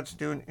you're a grad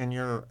student and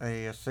you're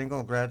a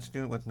single grad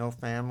student with no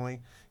family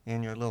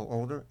and you're a little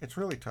older, it's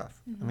really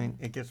tough. I mean,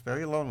 it gets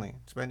very lonely.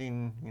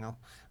 Spending,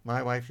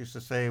 my wife used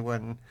to say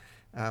when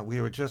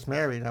we were just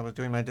married, I was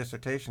doing my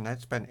dissertation,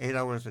 I'd spend 8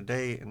 hours a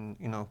day in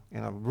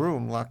a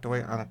room locked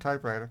away on a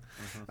typewriter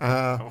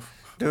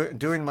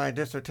doing my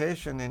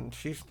dissertation, and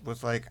she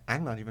was like,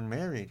 I'm not even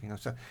married,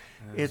 so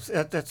it's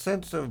that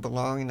sense of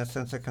belonging, that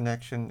sense of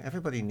connection.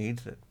 Everybody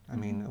needs it. I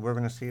mean, we're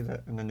going to see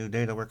that in the new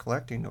data we're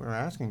collecting, that we're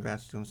asking grad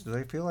students, do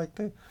they feel like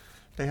they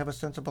have a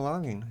sense of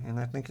belonging? And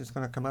I think it's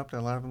going to come up that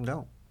a lot of them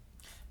don't.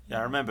 Yeah,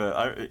 I remember.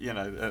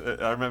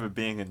 I remember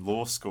being in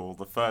law school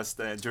the first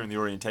day during the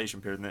orientation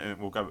period, and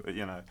we'll go.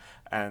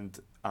 And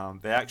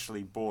they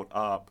actually brought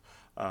up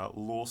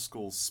law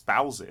school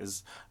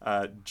spouses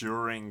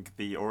during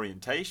the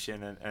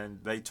orientation, and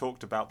they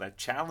talked about their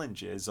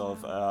challenges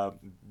of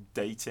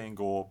dating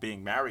or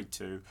being married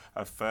to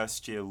a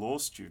first-year law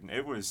student.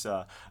 It was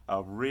a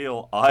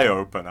real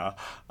eye-opener.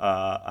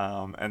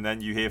 And then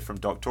you hear from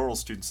doctoral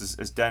students,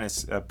 as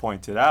Dennis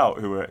pointed out,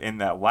 who are in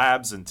their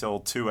labs until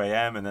 2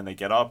 a.m. and then they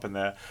get up and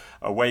they're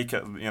awake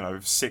at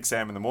 6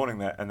 a.m. in the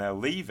morning and they're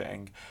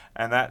leaving,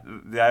 and that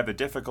they have a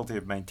difficulty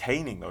of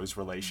maintaining those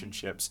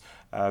relationships.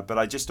 But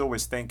I just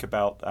always think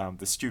about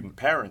the student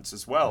parents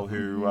as well,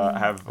 who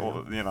have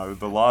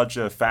the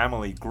larger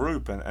family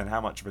group and how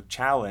much of a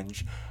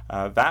challenge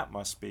that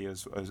must be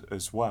as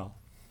well.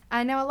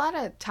 I know a lot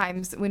of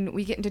times when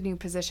we get into new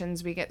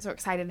positions, we get so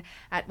excited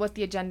at what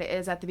the agenda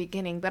is at the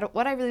beginning. But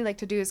what I really like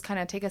to do is kind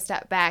of take a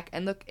step back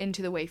and look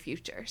into the way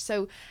future.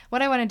 So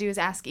what I want to do is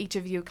ask each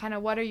of you kind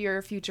of what are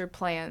your future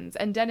plans?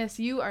 And Dennis,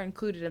 you are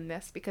included in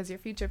this because your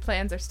future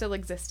plans are still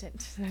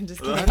existent. I'm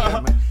just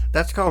kidding.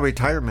 That's called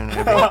retirement.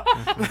 But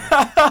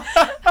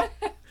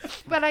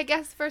I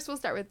guess first we'll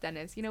start with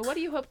Dennis. What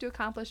do you hope to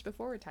accomplish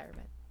before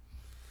retirement?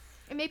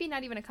 And maybe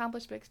not even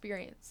accomplish, but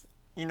experience.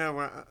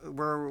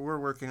 We're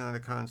working on a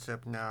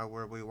concept now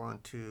where we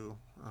want to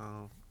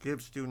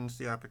give students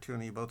the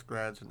opportunity, both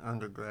grads and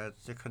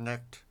undergrads, to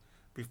connect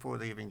before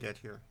they even get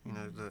here.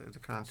 The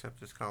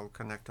concept is called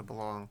Connect to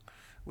Belong,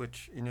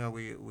 which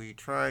we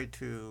try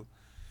to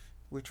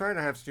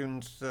have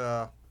students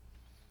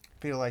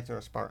feel like they're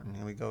a Spartan,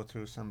 and we go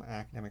through some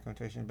academic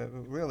notation. But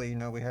really,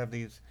 we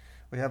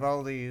have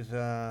all these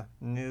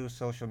new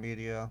social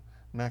media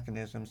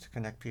mechanisms to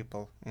connect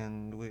people,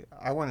 and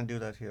I want to do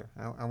that here.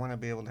 I want to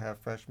be able to have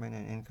freshmen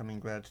and incoming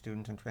grad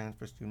students and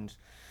transfer students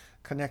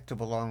connect to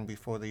belong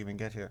before they even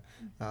get here.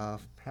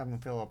 Have them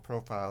fill out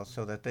profiles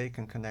so that they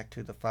can connect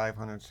to the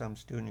 500 some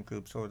student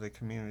groups or the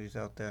communities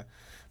out there,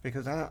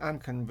 because I'm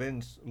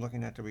convinced,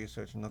 looking at the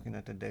research and looking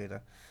at the data,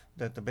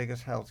 that the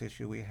biggest health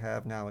issue we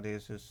have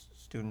nowadays is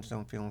students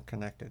don't feel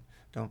connected,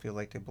 don't feel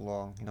like they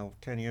belong.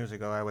 10 years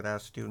ago I would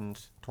ask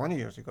students, 20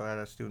 years ago I'd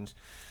ask students,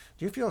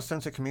 do you feel a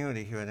sense of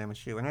community here at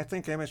MSU? And I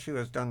think MSU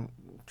has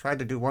tried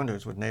to do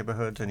wonders with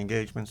neighborhoods and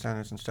engagement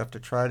centers and stuff to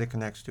try to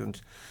connect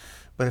students.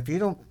 But if you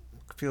don't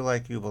feel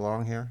like you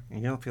belong here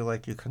and you don't feel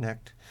like you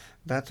connect,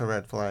 that's a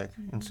red flag.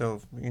 And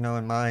so,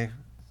 in my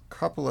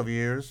couple of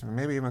years, or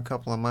maybe even a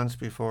couple of months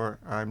before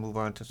I move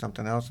on to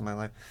something else in my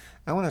life,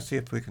 I want to see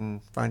if we can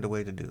find a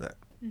way to do that.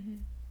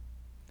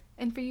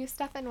 And for you,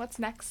 Stefan, what's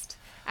next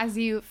as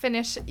you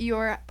finish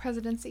your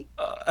presidency?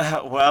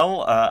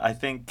 I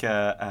think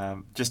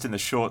just in the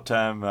short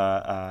term,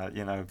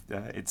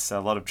 it's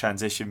a lot of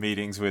transition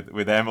meetings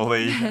with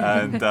Emily,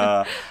 and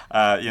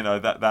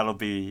that'll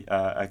be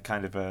a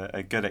kind of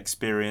a good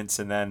experience.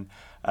 And then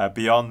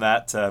beyond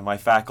that, my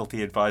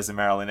faculty advisor,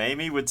 Marilyn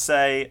Amy, would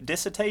say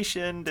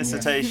dissertation.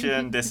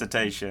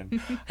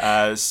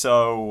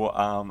 So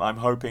I'm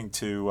hoping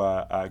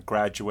to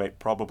graduate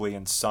probably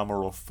in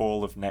summer or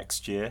fall of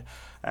next year,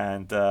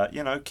 and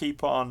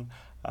keep on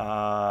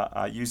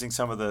using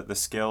some of the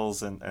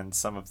skills and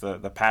some of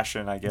the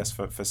passion, I guess,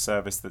 for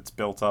service that's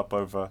built up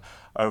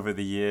over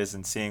the years,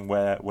 and seeing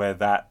where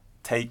that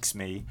takes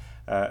me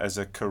as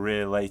a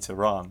career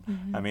later on.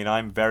 I mean,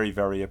 I'm very,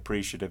 very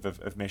appreciative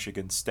of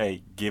Michigan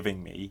State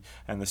giving me,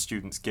 and the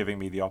students giving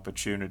me, the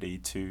opportunity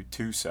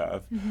to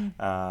serve,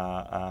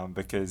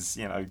 because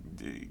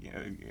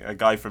a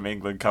guy from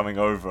England coming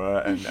over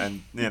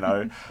and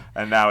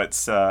now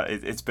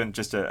it's been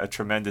just a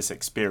tremendous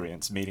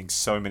experience meeting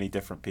so many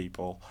different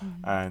people,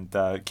 and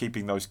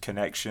keeping those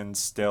connections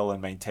still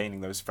and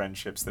maintaining those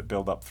friendships that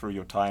build up through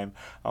your time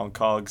on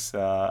COGS,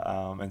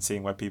 and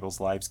seeing where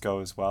people's lives go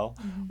as well.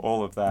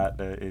 All of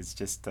that is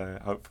just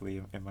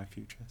hopefully in my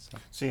future. So.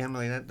 See,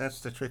 Emily,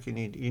 that's the trick you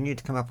need. You need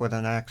to come up with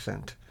an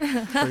accent.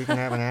 So you can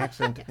have an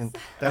accent, and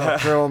that'll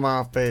throw them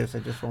off base. They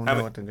just won't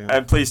know what to do.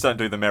 And please don't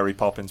do the Mary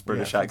Poppins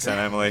British accent,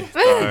 Emily.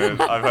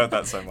 I've heard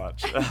that so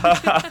much.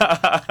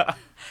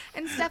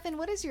 And Stefan,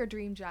 what is your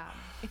dream job?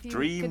 If you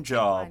Dream could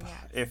job. pick one,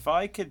 yes. If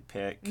I could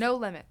pick, No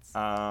limits.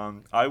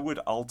 I would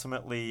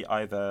ultimately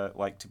either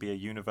like to be a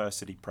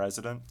university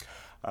president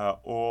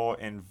or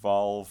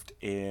involved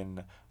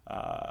in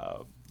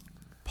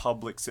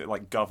public,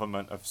 like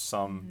government of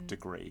some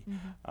degree,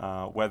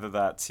 whether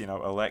that's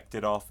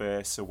elected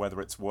office or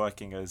whether it's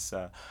working as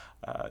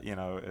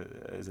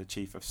as a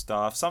chief of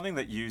staff, something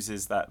that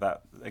uses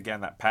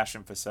that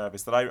passion for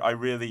service that I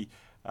really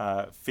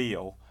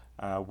feel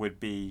would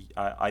be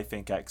I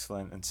think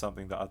excellent and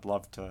something that I'd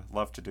love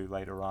to do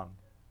later on.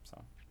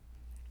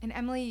 And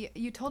Emily,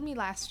 you told me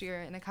last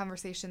year in a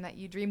conversation that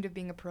you dreamed of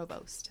being a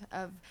provost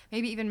of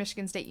maybe even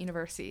Michigan State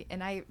University.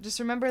 And I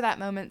just remember that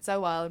moment so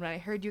well. And when I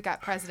heard you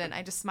got president,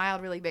 I just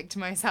smiled really big to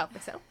myself. I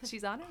said, oh,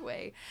 she's on her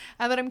way.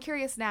 But I'm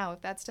curious now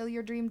if that's still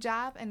your dream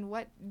job and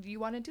what do you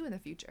want to do in the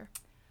future?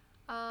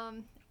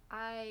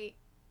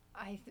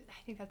 I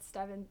think that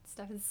Stefan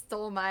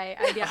stole my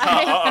idea.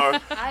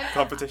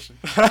 Competition.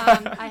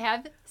 I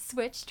have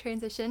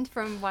transitioned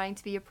from wanting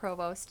to be a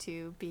provost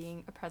to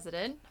being a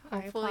president,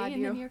 hopefully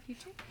in the near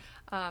future.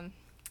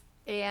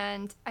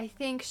 And I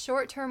think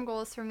short-term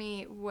goals for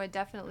me would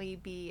definitely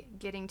be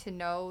getting to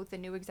know the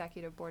new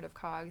executive board of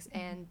COGS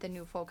and the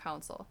new full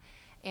council.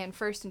 And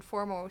first and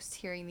foremost,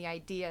 hearing the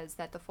ideas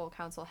that the full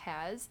council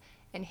has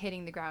and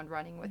hitting the ground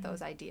running with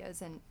those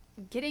ideas and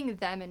getting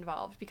them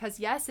involved, because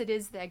yes, it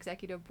is the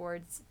executive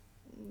boards,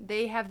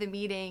 they have the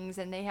meetings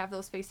and they have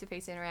those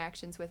face-to-face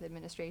interactions with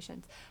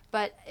administrations,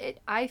 but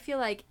I feel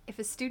like if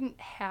a student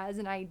has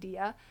an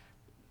idea,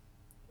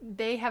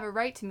 they have a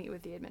right to meet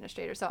with the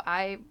administrator. So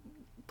I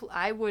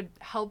would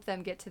help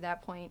them get to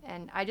that point,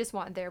 and I just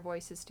want their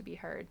voices to be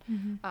heard.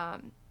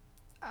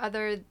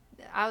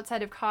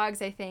 Outside of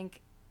COGS, I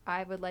think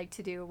I would like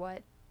to do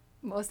what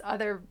most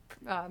other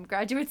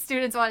graduate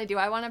students want to do.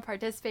 I want to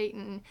participate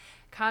in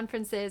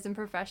conferences and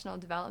professional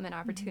development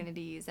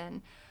opportunities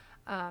and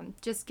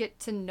just get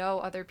to know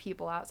other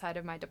people outside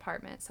of my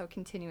department. So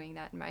continuing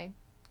that in my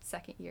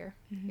second year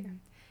here.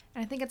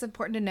 And I think it's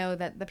important to know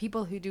that the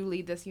people who do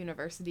lead this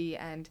university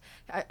and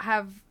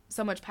have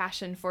so much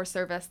passion for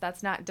service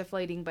that's not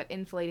deflating but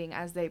inflating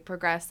as they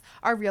progress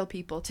are real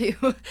people too.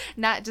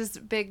 Not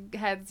just big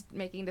heads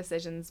making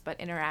decisions, but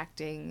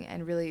interacting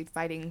and really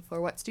fighting for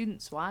what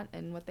students want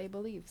and what they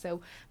believe.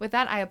 So with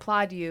that, I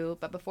applaud you.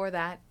 But before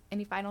that,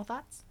 any final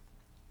thoughts?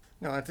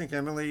 No, I think,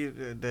 Emily,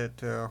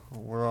 that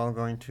we're all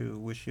going to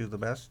wish you the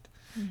best.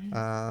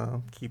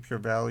 Keep your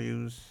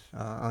values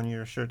on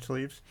your shirt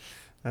sleeves.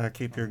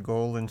 Keep your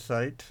goal in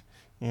sight,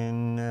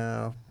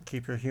 and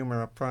keep your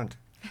humor up front,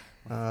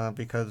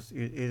 because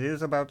it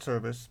is about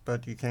service,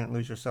 but you can't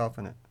lose yourself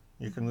in it.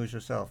 You can lose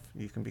yourself.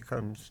 You can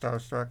become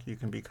starstruck. You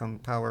can become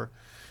power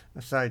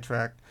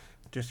sidetracked.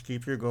 Just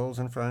keep your goals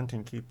in front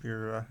and keep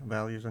your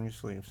values on your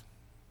sleeves.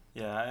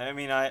 Yeah, I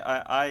mean,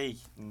 I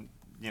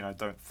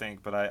don't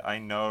think, but I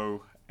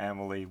know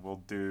Emily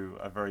will do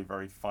a very,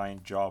 very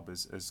fine job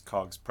as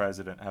COGS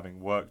president,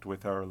 having worked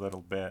with her a little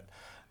bit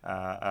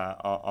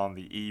on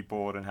the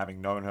e-board and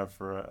having known her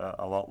for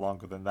a lot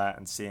longer than that,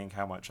 and seeing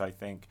how much I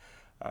think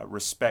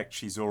respect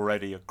she's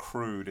already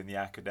accrued in the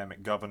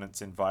academic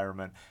governance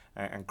environment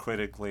and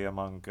critically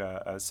among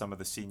some of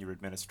the senior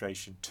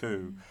administration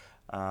too.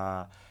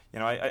 I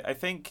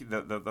think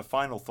the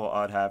final thought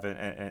I'd have, and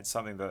it's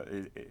something that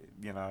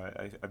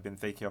I've been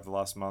thinking of the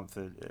last month,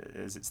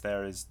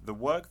 is the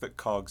work that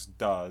COGS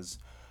does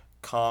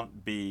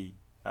can't be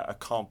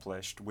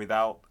accomplished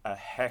without a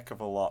heck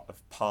of a lot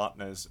of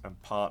partners and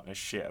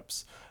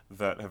partnerships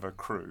that have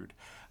accrued.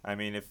 I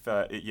mean, if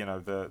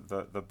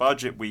the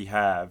budget we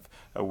have,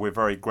 we're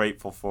very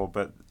grateful for,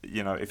 but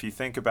if you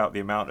think about the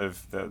amount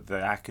of the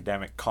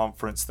academic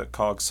conference that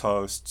COGS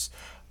hosts,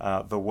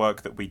 the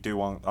work that we do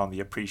on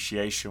the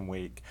Appreciation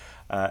Week,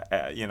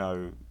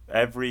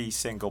 every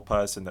single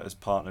person that has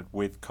partnered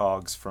with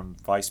COGS, from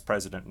Vice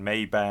President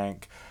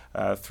Maybank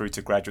through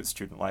to Graduate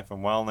Student Life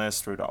and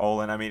Wellness, through to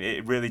Olin. I mean,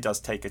 it really does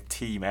take a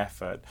team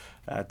effort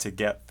to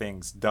get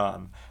things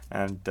done.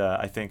 And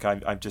I think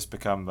I've just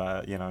become,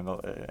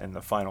 in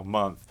the final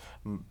month,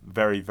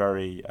 very,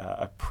 very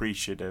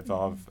appreciative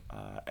of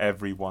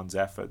everyone's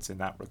efforts in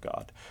that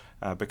regard.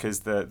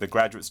 Because the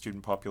graduate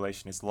student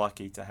population is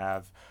lucky to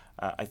have,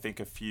 I think,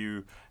 a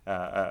few,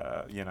 there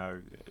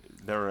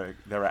are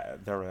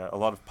a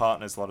lot of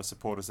partners, a lot of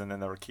supporters, and then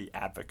there are key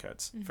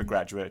advocates for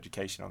graduate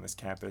education on this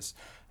campus.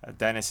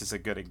 Dennis is a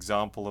good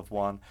example of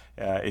one.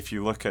 If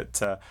you look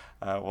at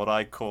what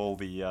I call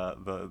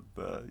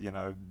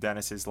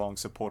Dennis's long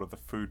support of the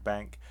food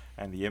bank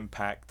and the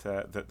impact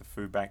that the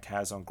food bank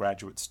has on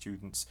graduate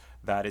students,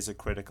 that is a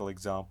critical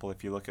example.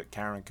 If you look at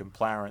Karen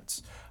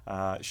Clarence,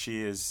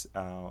 she is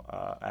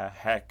a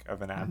heck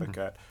of an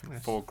advocate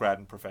for grad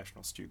and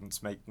professional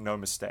students. Make no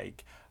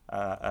mistake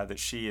that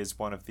she is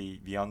one of the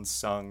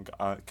unsung,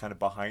 kind of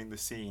behind the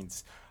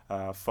scenes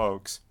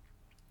folks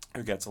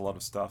who gets a lot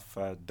of stuff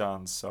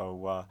done.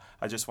 So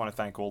I just want to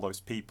thank all those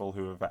people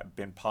who have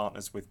been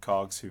partners with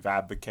COGS, who've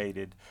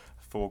advocated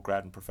for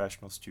grad and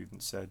professional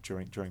students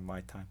during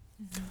my time.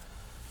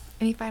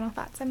 Any final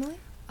thoughts, Emily?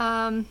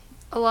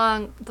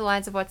 along the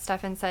lines of what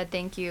Stefan said,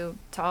 thank you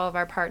to all of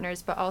our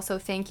partners, but also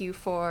thank you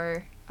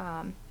for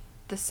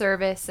the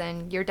service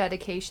and your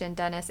dedication,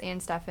 Dennis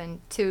and Stefan,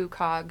 to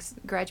COGS.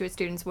 Graduate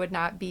students would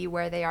not be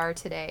where they are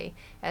today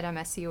at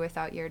MSU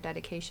without your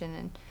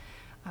dedication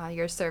and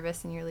your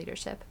service and your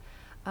leadership.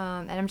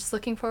 And I'm just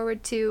looking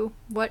forward to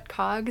what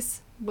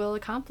COGS will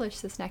accomplish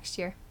this next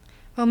year.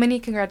 Well, many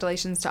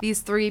congratulations to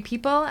these 3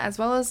 people, as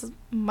well as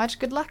much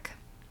good luck.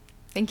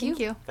 Thank you. Thank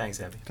you. Thanks,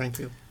 Abby. Thank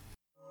you.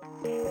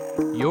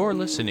 You're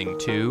listening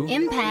to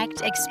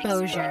Impact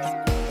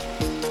Exposure.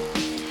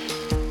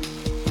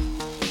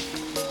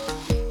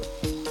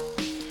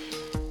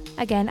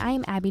 Again, I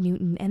am Abby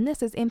Newton, and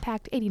this is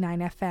Impact 89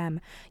 FM.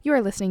 You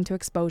are listening to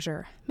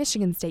Exposure.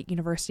 Michigan State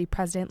University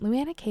President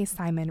Luanna K.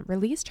 Simon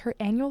released her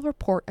annual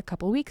report a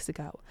couple weeks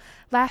ago.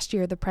 Last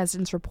year, the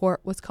president's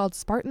report was called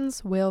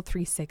Spartans Whale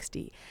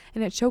 360,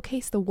 and it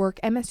showcased the work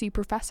MSU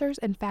professors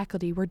and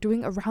faculty were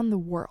doing around the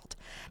world.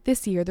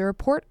 This year, the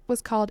report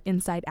was called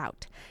Inside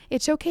Out.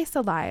 It showcased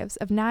the lives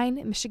of 9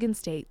 Michigan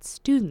State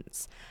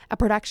students. A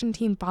production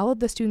team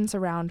followed the students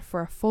around for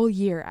a full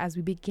year as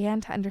we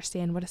began to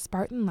understand what a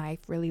Spartan life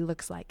really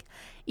looks like.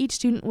 Each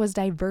student was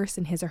diverse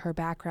in his or her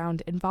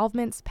background,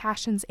 involvements,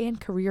 passions, and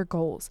career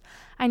goals.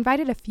 I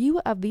invited a few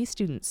of these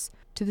students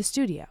to the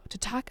studio to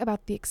talk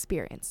about the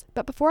experience.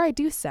 But before I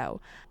do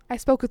so, I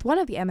spoke with one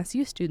of the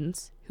MSU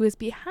students who is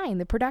behind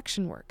the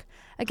production work.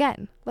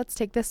 Again, let's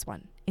take this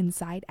one,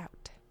 Inside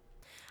Out.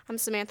 I'm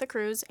Samantha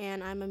Cruz,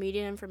 and I'm a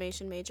media and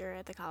information major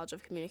at the College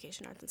of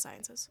Communication Arts and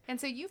Sciences. And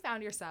so you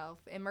found yourself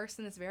immersed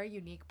in this very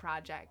unique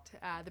project,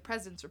 the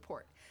President's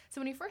Report.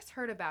 So when you first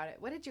heard about it,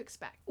 what did you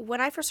expect?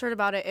 When I first heard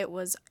about it, it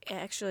was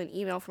actually an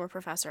email from a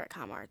professor at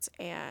ComArts,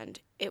 and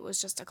it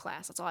was just a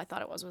class. That's all I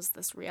thought it was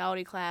this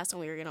reality class, and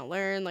we were going to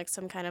learn like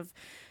some kind of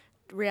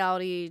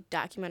reality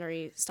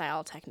documentary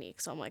style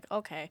technique. So I'm like,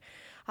 okay,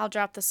 I'll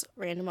drop this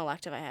random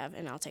elective I have,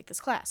 and I'll take this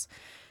class.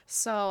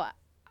 So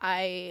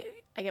I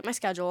get my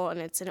schedule, and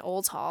it's in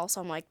Olds Hall,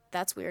 so I'm like,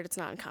 that's weird, it's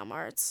not in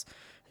ComArts.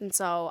 And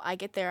so I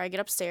get there, I get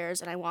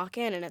upstairs, and I walk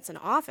in, and it's an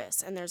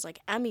office, and there's, like,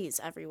 Emmys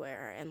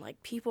everywhere, and,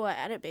 like, people at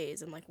edit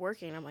bays and, like,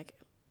 working. I'm like,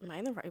 am I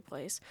in the right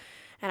place?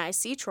 And I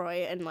see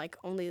Troy and, like,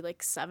 only,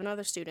 like, 7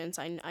 other students.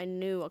 I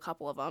knew a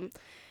couple of them.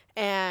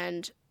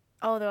 And,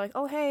 they're like,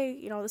 oh, hey,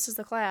 this is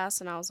the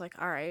class. And I was like,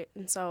 all right.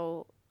 And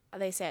so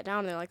they sat down,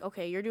 and they're like,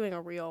 okay, you're doing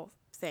a real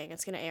thing.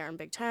 It's going to air in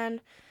Big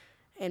Ten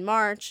in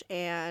March,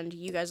 and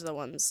you guys are the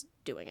ones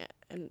doing it.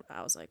 And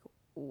I was like,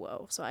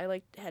 whoa. So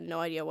I had no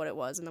idea what it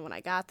was. And then when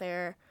I got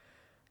there,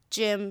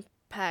 Jim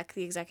Peck,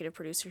 the executive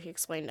producer, he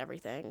explained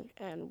everything,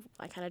 and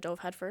I kind of dove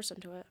headfirst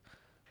into it.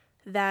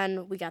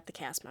 Then we got the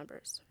cast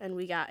members, and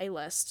we got a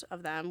list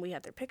of them. We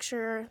had their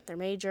picture, their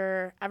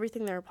major,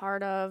 everything they're a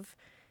part of,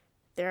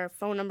 their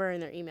phone number,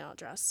 and their email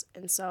address.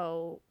 And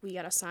so we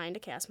got assigned a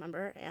cast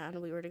member,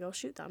 and we were to go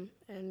shoot them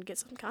and get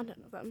some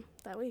content of them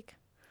that week.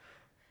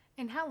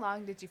 And how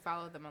long did you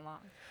follow them along?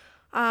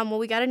 Well,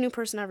 we got a new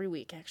person every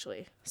week,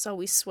 actually. So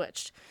we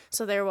switched.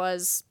 So there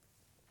was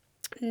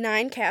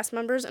 9 cast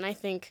members, and I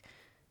think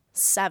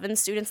 7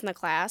 students in the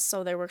class.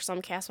 So there were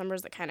some cast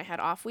members that kind of had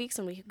off weeks,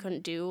 and we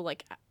couldn't do,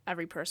 like,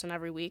 every person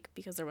every week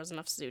because there wasn't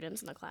enough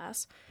students in the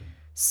class.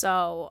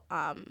 So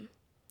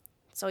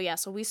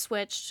we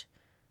switched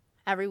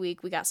every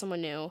week. We got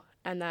someone new.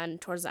 And then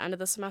towards the end of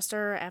the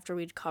semester, after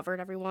we'd covered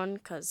everyone,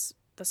 because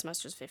the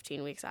semester's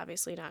 15 weeks,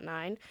 obviously, not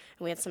 9, and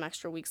we had some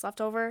extra weeks left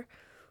over,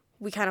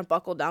 we kind of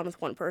buckled down with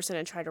one person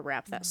and tried to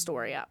wrap that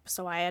story up.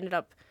 So I ended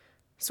up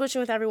switching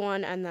with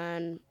everyone, and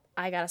then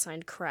I got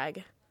assigned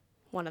Craig,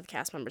 one of the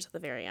cast members at the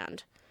very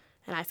end,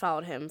 and I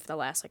followed him for the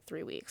last,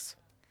 3 weeks.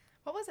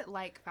 What was it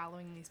like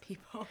following these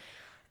people?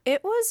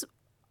 It was,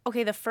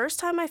 okay, the first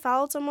time I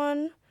followed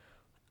someone,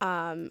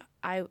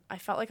 I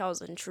felt like I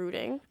was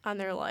intruding on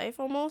their life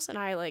almost, and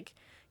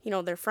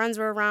their friends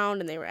were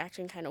around, and they were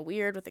acting kind of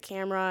weird with the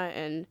camera,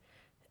 and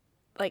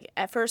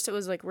at first it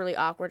was, really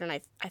awkward, and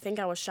I think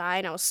I was shy,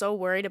 and I was so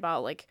worried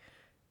about,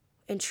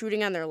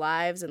 intruding on their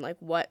lives and,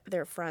 what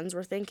their friends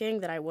were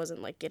thinking that I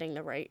wasn't, getting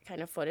the right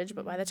kind of footage.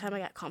 But by the time I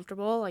got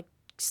comfortable,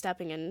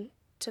 stepping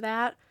into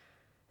that,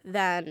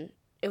 then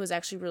it was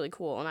actually really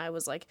cool, and I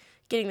was,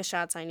 getting the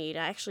shots I need.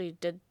 I actually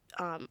did,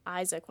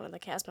 Isaac, one of the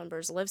cast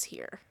members, lives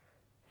here,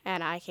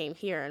 and I came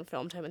here and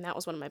filmed him, and that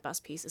was one of my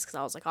best pieces because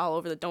I was, all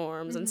over the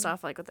dorms and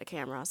stuff, with the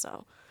camera,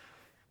 so...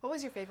 What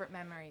was your favorite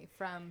memory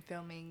from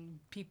filming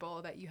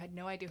people that you had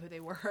no idea who they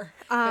were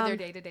for their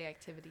day-to-day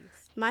activities?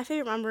 My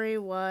favorite memory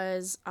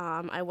was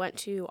I went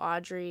to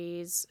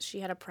Audrey's. She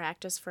had a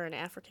practice for an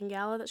African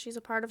gala that she's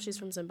a part of. She's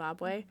from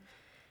Zimbabwe.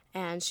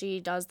 And she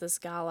does this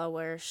gala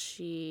where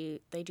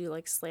they do,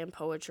 slam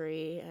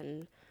poetry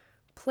and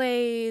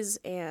plays,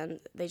 and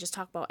they just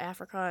talk about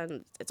Africa,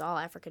 and it's all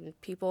African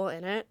people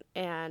in it.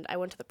 And I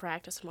went to the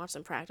practice and watched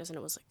them practice, and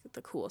it was,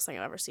 the coolest thing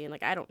I've ever seen.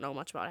 I don't know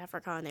much about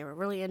Africa, and they were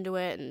really into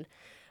it, and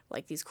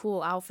these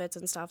cool outfits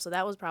and stuff. So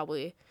that was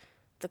probably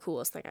the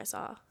coolest thing I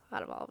saw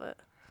out of all of it.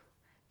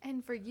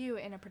 And for you,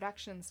 in a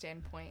production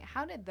standpoint,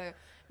 how did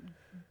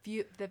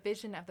the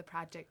vision of the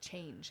project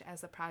change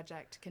as the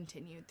project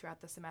continued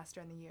throughout the semester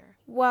and the year?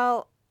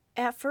 Well,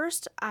 at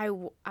first, I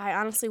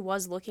honestly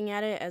was looking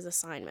at it as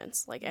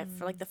assignments. Like,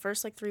 for like the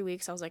first 3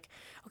 weeks, I was like,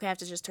 okay, I have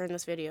to just turn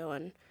this video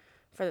in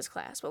for this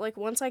class. But like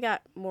once I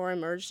got more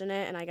immersed in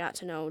it and I got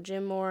to know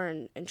Jim more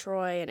and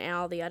Troy and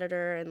Al, the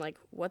editor, and like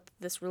what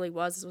this really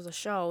was a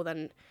show,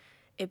 then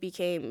it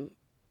became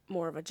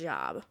more of a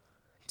job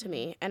to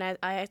me. And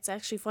I it's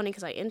actually funny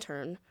because I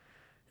intern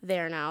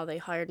there now. They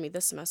hired me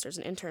this semester as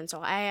an intern.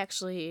 So I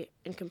actually,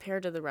 and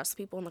compared to the rest of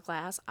the people in the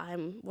class,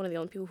 I'm one of the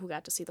only people who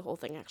got to see the whole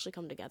thing actually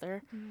come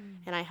together.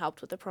 And I helped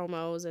with the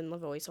promos and the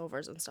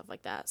voiceovers and stuff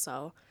like that.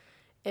 So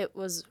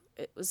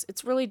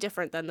it's really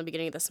different than the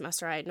beginning of the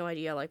semester. I had no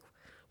idea like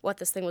what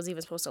this thing was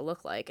even supposed to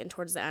look like. And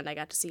towards the end, I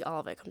got to see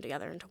all of it come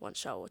together into one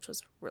show, which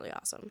was really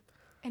awesome.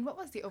 And what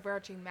was the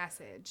overarching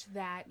message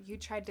that you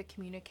tried to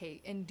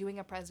communicate in doing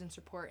a President's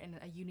Report in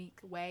a unique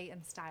way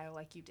and style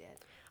like you did?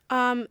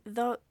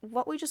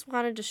 What we just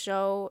wanted to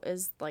show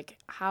is like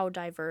how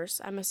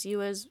diverse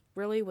MSU is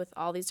really with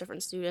all these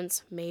different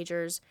students,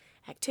 majors,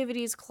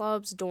 activities,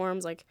 clubs,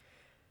 dorms. Like,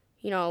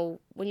 you know,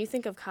 when you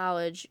think of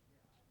college,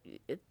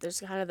 there's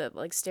kind of the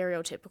like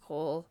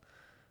stereotypical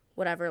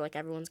whatever, like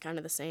everyone's kind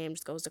of the same,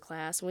 just goes to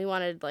class. And we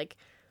wanted like,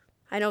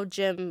 I know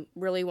Jim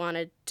really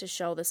wanted to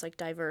show this like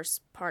diverse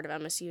part of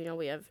MSU. You know,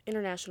 we have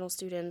international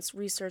students,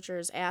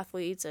 researchers,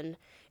 athletes, and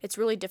it's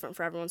really different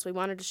for everyone. So we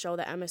wanted to show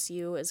that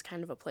MSU is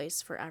kind of a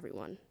place for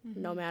everyone,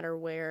 no matter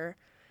where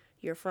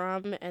you're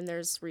from, and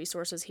there's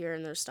resources here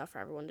and there's stuff for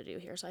everyone to do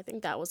here. So I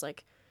think that was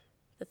like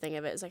the thing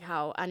of it, is like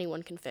how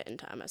anyone can fit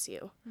into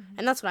MSU.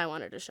 And that's what I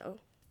wanted to show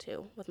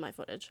too with my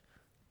footage.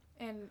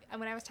 And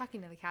when I was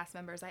talking to the cast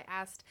members, I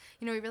asked,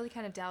 you know, we really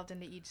kind of delved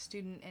into each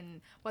student and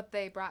what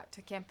they brought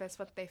to campus,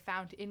 what they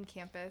found in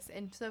campus.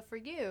 And so for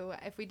you,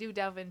 if we do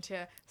delve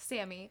into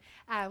Sammy,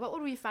 what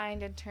would we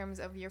find in terms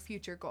of your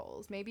future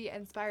goals, maybe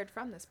inspired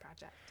from this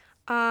project?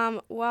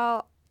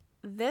 Well,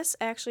 this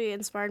actually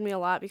inspired me a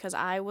lot because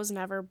I was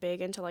never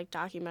big into like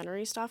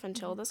documentary stuff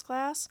until this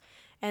class.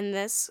 And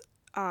this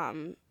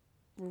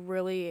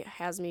really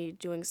has me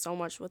doing so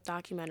much with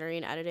documentary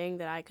and editing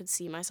that I could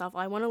see myself.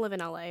 I want to live in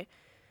LA.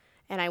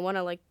 And I want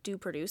to, like, do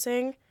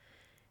producing.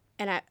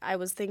 And I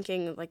was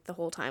thinking, like, the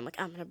whole time, like,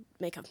 I'm going to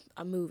make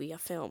a movie, a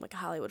film, like a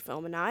Hollywood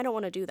film. And now I don't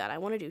want to do that. I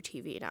want to do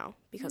TV now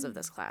because of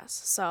this class.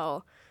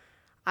 So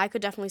I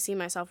could definitely see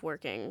myself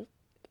working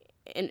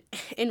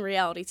in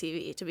reality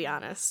TV, to be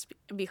honest,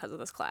 because of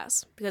this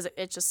class. Because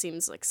it just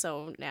seems, like,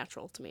 so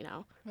natural to me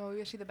now. Well, we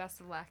wish you the best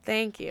of luck.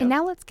 Thank you. And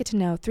now let's get to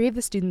know 3 of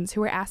the students who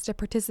were asked to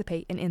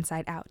participate in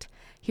Inside Out.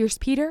 Here's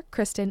Peter,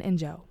 Kristen, and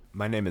Joe.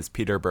 My name is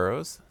Peter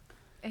Burrows.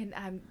 And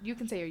you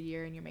can say your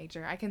year and your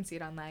major. I can see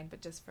it online,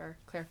 but just for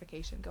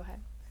clarification, go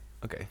ahead.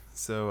 Okay,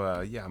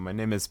 so my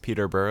name is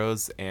Peter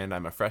Burrows, and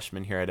I'm a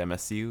freshman here at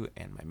MSU,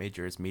 and my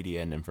major is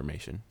Media and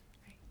Information.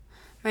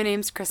 My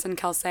name's Kristen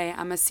Kelsey.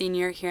 I'm a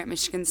senior here at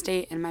Michigan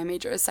State, and my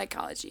major is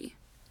psychology.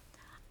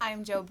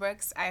 I'm Joe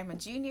Brooks. I am a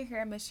junior here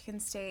at Michigan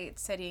State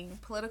studying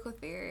political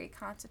theory,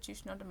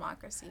 constitutional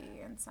democracy,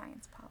 and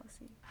science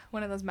policy.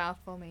 One of those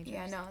mouthful majors.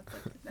 Yeah, no,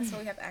 that's why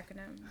we have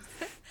acronyms.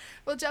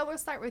 Well, Joe, we'll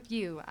start with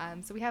you.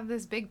 So we have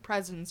this big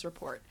President's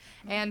Report.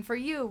 And for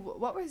you,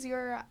 what was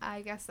your,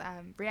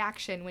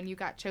 reaction when you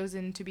got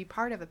chosen to be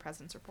part of the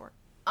President's Report?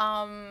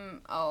 Oh,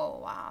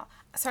 wow.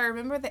 So I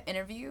remember the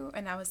interview,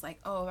 and I was like,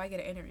 oh, if I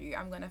get an interview,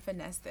 I'm going to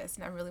finesse this,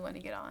 and I really want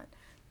to get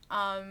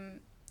on.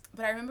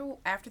 But I remember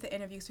after the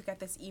interviews, we got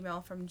this email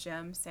from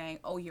Jim saying,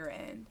 oh, you're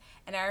in.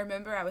 And I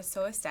remember I was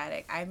so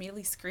ecstatic. I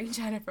immediately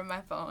screenshotted from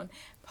my phone,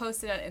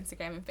 posted on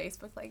Instagram and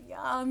Facebook, like,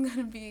 yeah, I'm going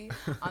to be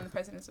on the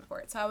President's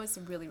Report. So I was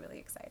really, really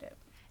excited.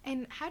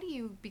 And how do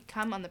you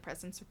become on the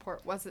President's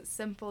Report? Was it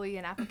simply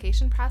an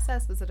application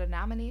process? Was it a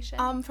nomination?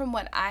 From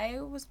what I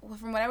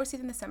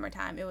received in the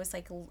summertime, it was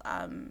like,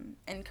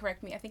 and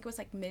correct me, I think it was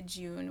like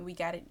mid-June, we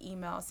got an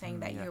email saying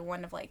that you're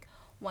one of like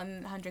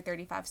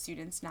 135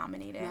 students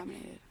nominated.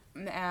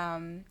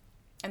 And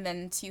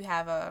then to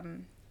have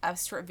a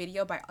short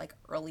video by like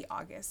early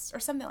August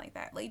or something like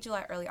that, late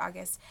July, early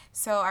August.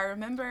 So I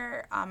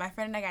remember my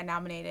friend and I got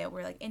nominated.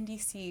 We're like in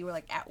DC, we're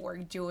like at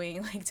work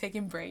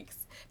taking breaks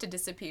to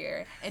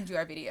disappear and do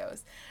our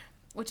videos,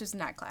 which is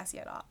not classy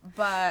at all.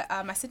 But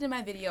I sent in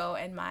my video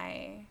and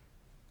my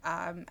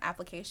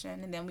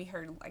application, and then we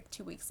heard like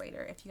 2 weeks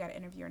later if you got an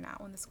interview or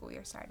not when the school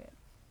year started.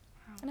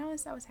 Wow. And I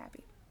was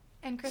happy.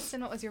 And Kristen,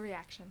 what was your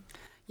reaction?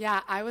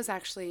 Yeah, I was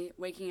actually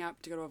waking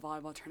up to go to a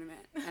volleyball tournament,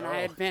 and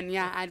I'd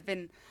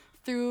been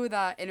through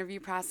the interview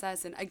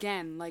process, and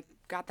again, like,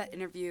 got the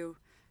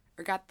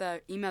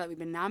email that we'd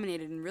been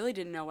nominated, and really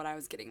didn't know what I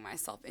was getting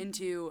myself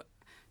into,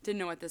 didn't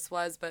know what this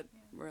was, but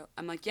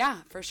I'm like, yeah,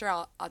 for sure,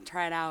 I'll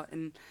try it out.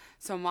 And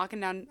so I'm walking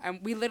down,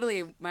 and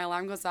my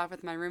alarm goes off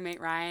with my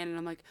roommate Ryan, and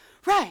I'm like,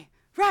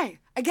 Right,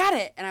 I got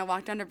it. And I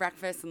walked down to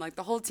breakfast, and like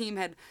the whole team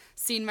had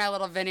seen my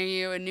little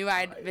interview and knew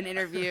I'd been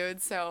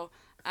interviewed. So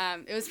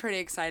It was pretty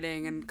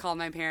exciting, and called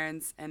my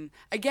parents, and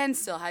again,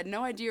 still had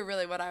no idea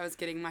really what I was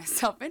getting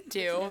myself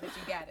into.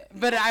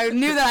 But I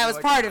knew that I was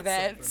part of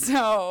it,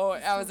 so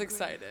I was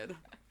excited.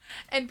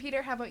 And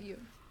Peter, how about you?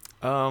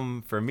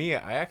 For me,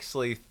 I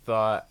actually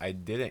thought I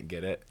didn't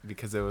get it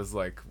because it was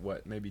like,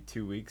 maybe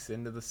 2 weeks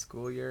into the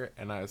school year,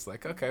 and I was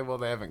like, okay, well,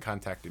 they haven't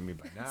contacted me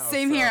by now.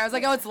 Same here. I was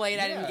like, oh, it's late.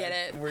 I didn't get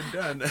it. We're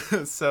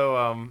done. So,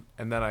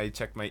 and then I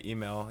checked my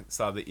email,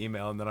 saw the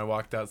email, and then I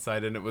walked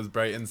outside, and it was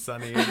bright and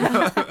sunny.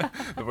 And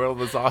the world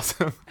was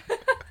awesome.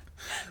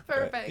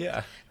 Perfect. But,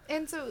 yeah.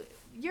 And so,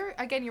 your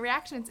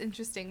reaction is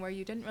interesting, where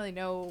you didn't really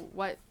know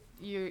what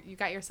you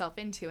got yourself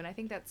into, and I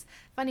think that's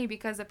funny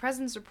because the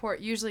President's Report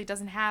usually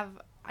doesn't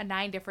have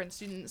 9 different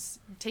students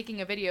taking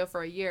a video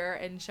for a year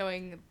and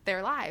showing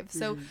their lives.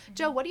 So,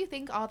 Joe, what do you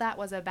think all that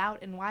was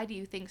about, and why do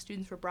you think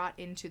students were brought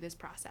into this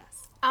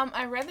process?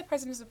 I read the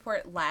President's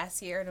Report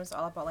last year, and it was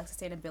all about like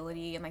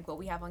sustainability and like what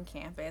we have on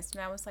campus, and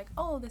I was like,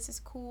 oh, this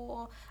is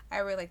cool. I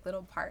read like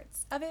little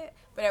parts of it,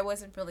 but I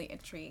wasn't really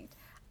intrigued.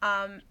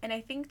 And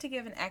I think to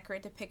give an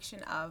accurate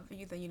depiction of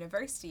the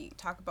university,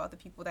 talk about the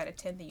people that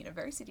attend the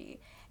university,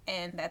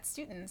 and that's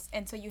students.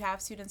 And so you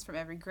have students from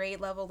every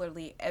grade level,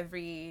 literally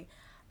every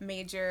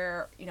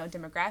major,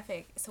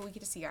 demographic, so we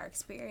get to see our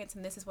experience,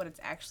 and this is what it's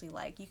actually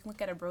like. You can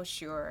look at a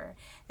brochure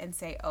and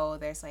say, oh,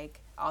 there's like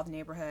all the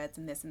neighborhoods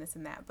and this and this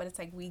and that, but it's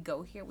like we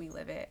go here, we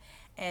live it,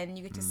 and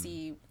you get to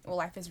see what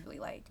life is really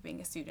like being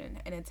a student,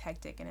 and it's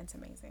hectic and it's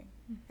amazing.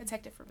 It's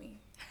hectic for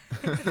me.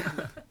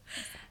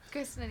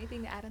 Kristen,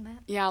 anything to add on that?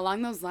 Yeah,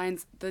 along those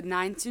lines, the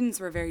 9 students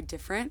were very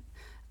different.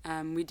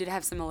 We did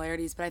have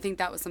similarities, but I think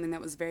that was something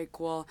that was very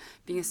cool.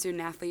 Being a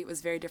student athlete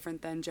was very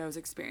different than Joe's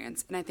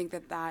experience, and I think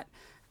that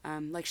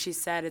like she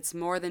said, it's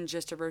more than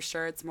just a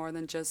brochure. It's more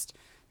than just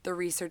the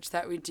research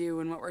that we do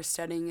and what we're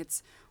studying.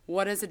 It's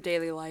what does a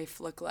daily life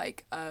look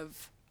like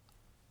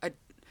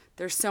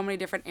there's so many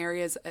different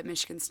areas at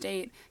Michigan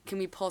State. Can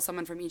we pull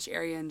someone from each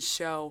area and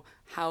show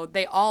how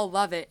they all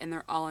love it and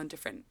they're all in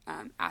different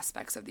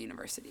aspects of the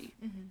university?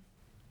 Mm-hmm.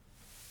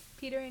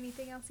 Peter,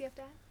 anything else you have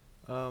to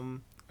add?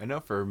 I know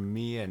for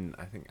me and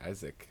I think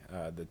Isaac,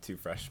 the 2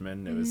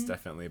 freshmen, it was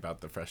definitely about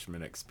the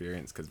freshman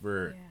experience because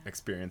we're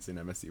experiencing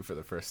MSU for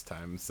the first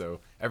time, so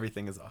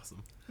everything is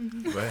awesome.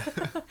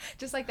 But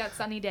just like that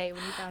sunny day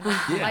when you found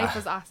out life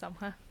was awesome,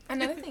 huh?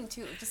 Another thing,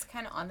 too, just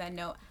kind of on that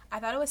note, I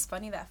thought it was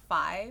funny that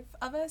 5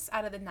 of us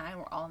out of the 9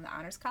 were all in the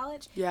Honors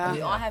College. Yeah. And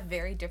we all have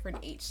very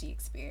different HC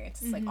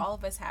experiences. Like, all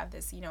of us have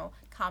this,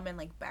 common,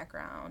 like,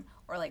 background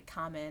or, like,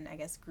 common, I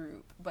guess,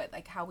 group. But,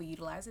 like, how we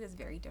utilize it is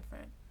very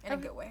different in a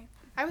good way.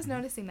 I was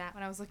noticing that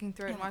when I was looking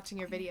through it and watching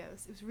your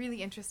videos. It was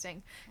really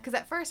interesting. Because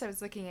at first I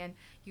was looking and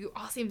you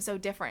all seemed so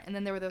different. And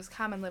then there were those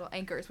common little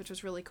anchors, which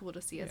was really cool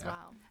to see as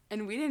well.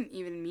 And we didn't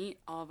even meet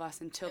all of us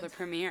until the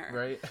premiere.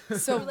 Right.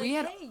 So we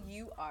had, hey,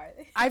 you are.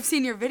 I've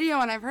seen your video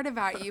and I've heard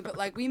about you, but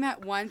like we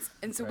met once.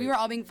 And so we were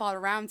all being followed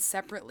around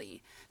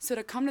separately. So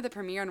to come to the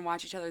premiere and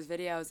watch each other's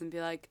videos and be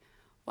like,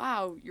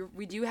 wow,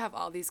 we do have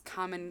all these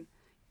common,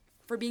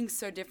 for being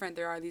so different,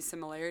 there are these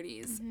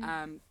similarities.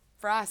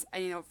 For us,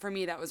 for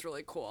me, that was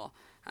really cool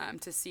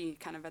to see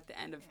kind of at the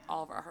end of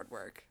all of our hard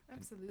work.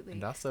 Absolutely.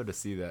 And also to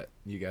see that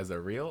you guys are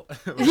real.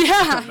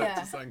 Yeah. Not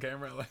just on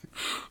camera.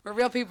 We're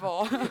real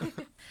people.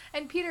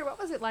 And Peter, what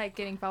was it like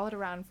getting followed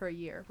around for a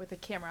year with a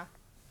camera?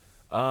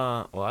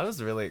 Well, I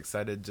was really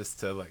excited just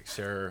to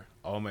share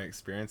all my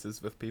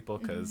experiences with people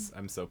because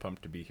I'm so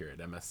pumped to be here at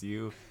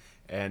MSU.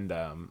 And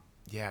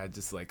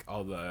just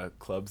all the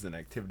clubs and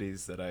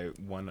activities that I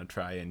want to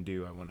try and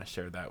do, I want to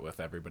share that with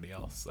everybody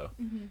else. So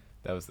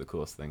that was the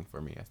coolest thing for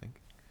me, I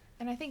think.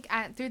 And I think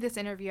through this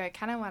interview, I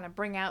kind of want to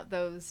bring out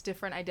those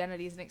different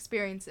identities and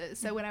experiences.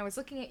 So when I was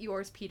looking at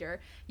yours,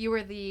 Peter, you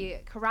were the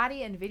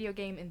karate and video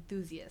game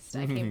enthusiast,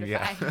 I came to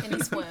find. And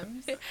he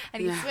swims.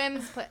 And he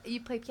swims.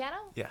 You play piano?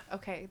 Yeah.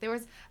 Okay.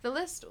 The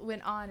list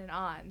went on and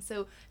on.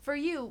 So for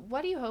you,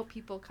 what do you hope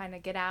people kind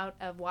of get out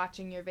of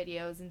watching your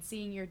videos and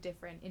seeing your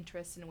different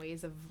interests and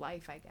ways of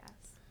life, I guess?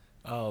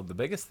 Oh, the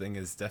biggest thing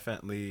is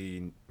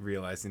definitely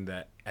realizing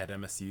that at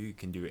MSU you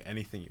can do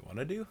anything you want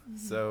to do.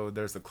 So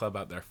there's a club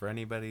out there for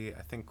anybody.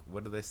 I think,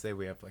 what do they say?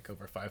 We have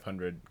over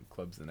 500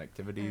 clubs and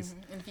activities.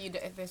 And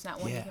if there's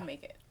not one, you can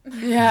make it.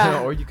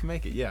 Yeah. Or you can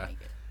make it, yeah.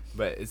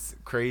 But it's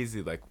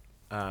crazy.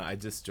 I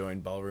just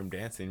joined ballroom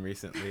dancing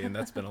recently, and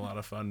that's been a lot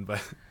of fun.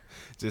 But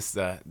just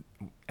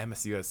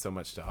MSU has so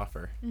much to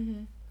offer.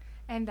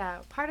 And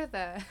part of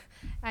the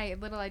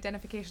little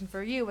identification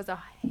for you was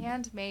a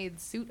handmade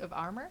suit of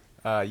armor.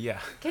 Yeah.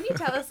 Can you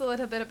tell us a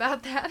little bit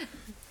about that?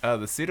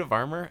 The suit of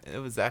armor, it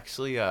was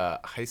actually a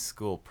high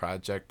school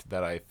project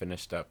that I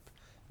finished up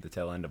the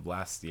tail end of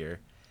last year.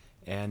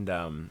 And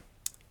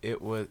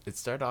it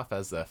started off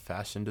as a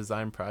fashion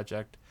design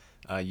project.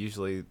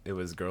 Usually it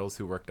was girls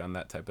who worked on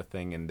that type of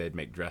thing and they'd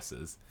make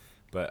dresses.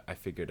 But I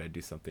figured I'd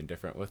do something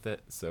different with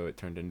it, so it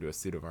turned into a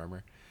suit of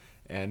armor.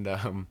 And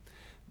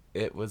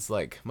it was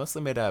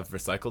mostly made out of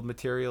recycled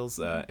materials.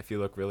 If you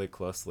look really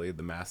closely,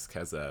 the mask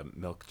has a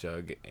milk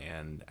jug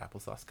and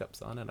applesauce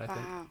cups on it, I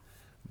think.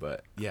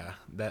 But yeah,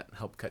 that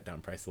helped cut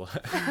down price a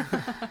lot.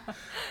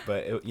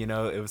 But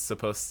it was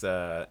supposed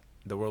to.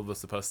 The world was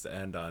supposed to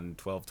end on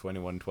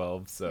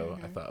 12/21/12, so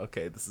I thought,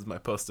 okay, this is my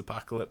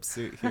post-apocalypse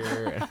suit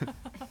here. I'm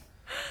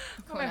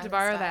gonna have to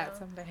borrow that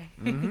someday.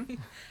 Mm-hmm.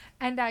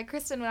 And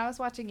Kristen, when I was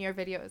watching your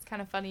video, it was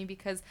kind of funny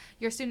because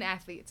you're a student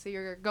athlete, so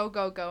you're go,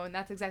 go, go, and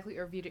that's exactly what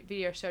your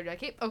video showed. You're like,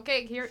 hey,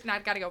 okay, here, now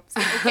gotta go.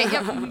 Okay,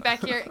 yep,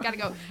 back here, gotta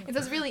go. And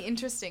so it's really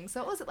interesting. So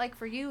what was it like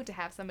for you to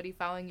have somebody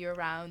following you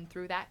around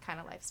through that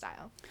kind of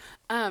lifestyle?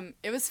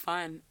 It was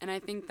fun, and I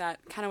think that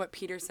kind of what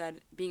Peter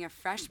said, being a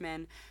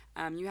freshman,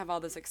 you have all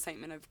this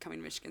excitement of coming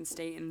to Michigan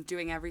State and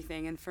doing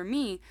everything. And for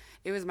me,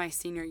 it was my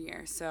senior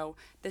year. So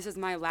this is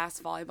my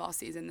last volleyball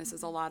season. This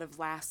is a lot of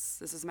lasts.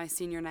 This is my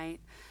senior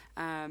night.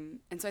 And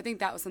so I think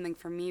that was something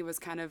for me was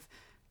kind of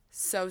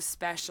so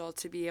special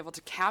to be able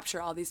to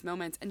capture all these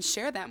moments and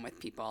share them with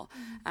people.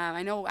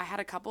 I know I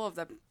had a couple of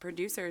the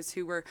producers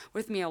who were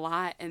with me a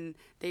lot, and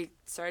they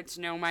started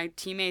to know my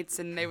teammates,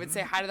 and they would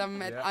say hi to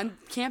them on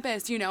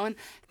campus, and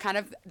kind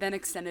of then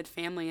extended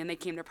family, and they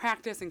came to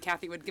practice, and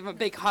Kathy would give them a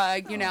big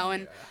hug,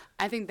 and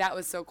I think that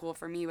was so cool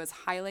for me, was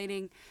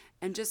highlighting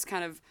and just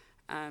kind of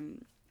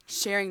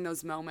sharing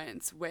those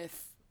moments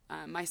with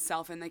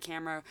myself and the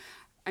camera.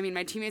 I mean,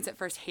 my teammates at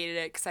first hated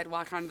it because I'd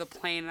walk onto the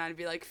plane and I'd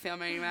be like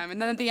filming them, and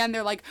then at the end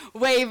they're like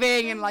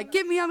waving and like,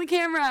 get me on the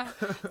camera.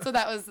 So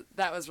that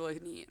was really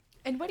neat.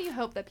 And what do you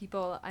hope that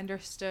people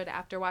understood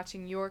after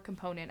watching your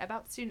component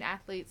about student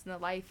athletes and the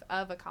life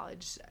of a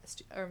college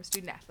or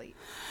student athlete?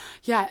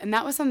 Yeah, and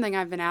that was something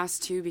I've been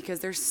asked too,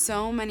 because there's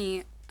so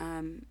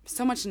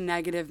much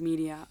negative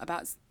media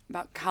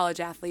about college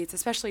athletes,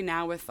 especially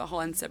now with the whole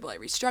NCAA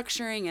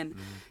restructuring and.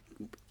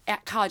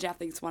 College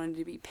athletes wanted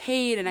to be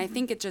paid, and I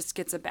think it just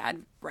gets a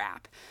bad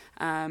rap.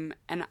 And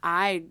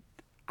I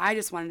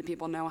just wanted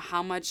people to know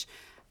how much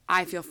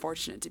I feel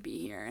fortunate to be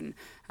here, and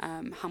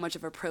how much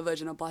of a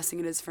privilege and a blessing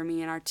it is for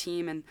me and our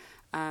team, and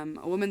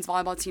a women's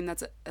volleyball team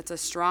that's a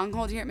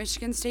stronghold here at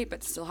Michigan State,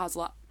 but still has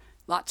a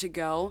lot to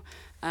go.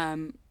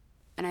 And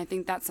I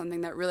think that's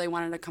something that really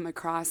wanted to come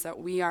across, that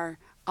we are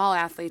all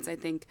athletes. I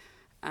think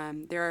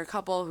there are a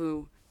couple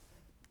who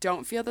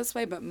don't feel this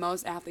way, but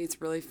most athletes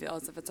really feel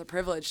as if it's a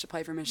privilege to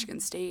play for Michigan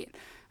State.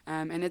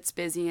 And it's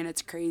busy and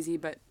it's crazy,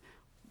 but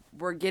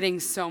we're getting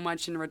so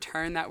much in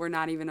return that we're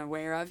not even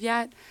aware of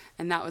yet.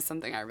 And that was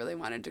something I really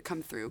wanted to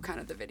come through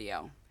kind of the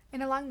video.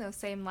 And along those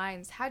same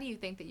lines, how do you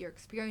think that your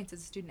experience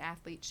as a student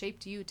athlete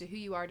shaped you to who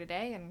you are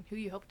today and who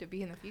you hope to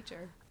be in the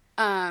future?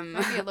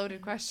 Might be a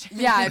loaded question.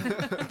 Yeah,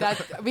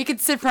 that we could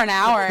sit for an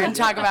hour and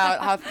talk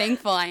about how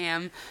thankful I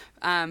am.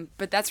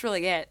 But that's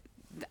really it.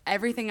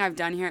 Everything I've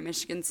done here at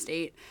Michigan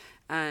State,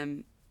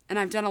 and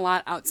I've done a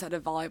lot outside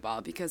of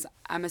volleyball because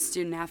I'm a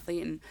student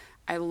athlete and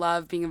I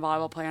love being a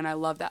volleyball player and I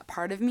love that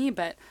part of me,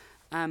 but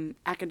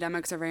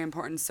academics are very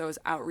important, so is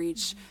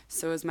outreach,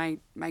 so is my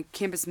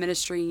campus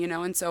ministry,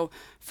 and so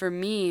for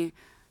me,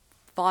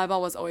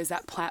 volleyball was always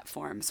that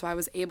platform. So I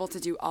was able to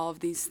do all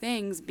of these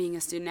things being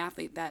a student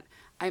athlete that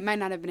I might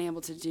not have been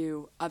able to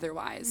do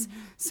otherwise.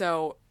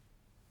 So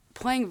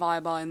playing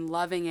volleyball and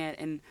loving it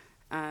and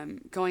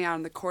going out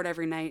on the court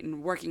every night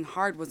and working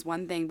hard was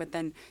one thing, but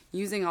then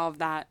using all of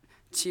that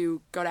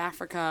to go to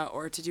Africa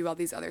or to do all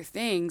these other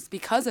things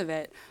because of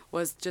it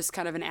was just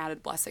kind of an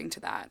added blessing to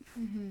that.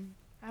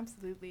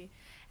 Absolutely.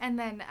 And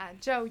then,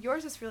 Joe,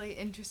 yours is really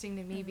interesting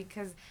to me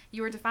because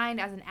you were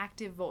defined as an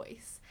active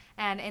voice.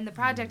 And in the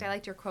project, I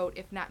liked your quote,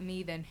 "If not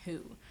me, then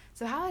who?"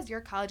 So how has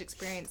your college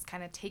experience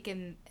kind of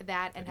taken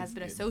that and has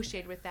been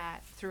associated with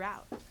that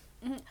throughout?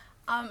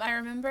 I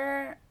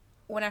remember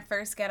when I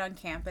first got on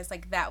campus,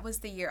 that was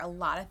the year a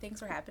lot of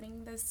things were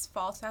happening this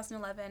fall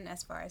 2011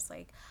 as far as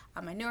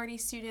minority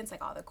students,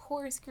 all the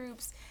chorus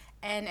groups,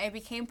 and I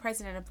became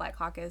president of Black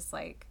Caucus.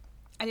 I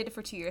did it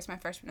for 2 years, my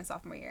freshman and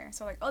sophomore year.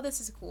 So oh,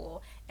 this is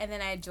cool. And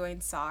then I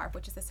joined SARP,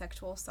 which is the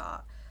Sexual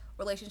Assault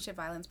Relationship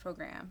Violence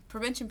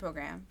Prevention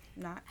Program,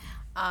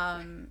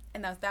 and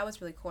that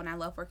was really cool. And I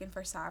love working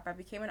for SARP. I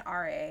became an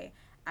RA,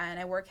 and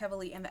I work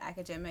heavily in the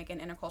academic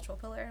and intercultural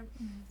pillar.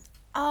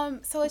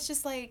 So it's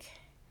just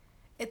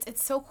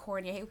it's so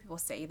corny. I hate when people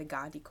say the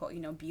Gandhi quote,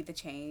 be the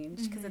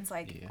change, because it's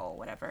oh,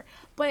 whatever.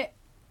 But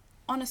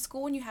on a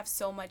school, when you have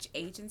so much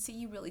agency,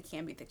 you really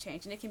can be the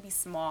change. And it can be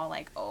small,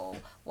 oh,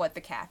 what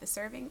the CAF is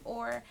serving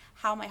or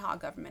how my hall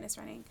government is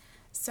running.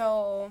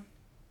 So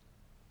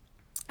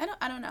I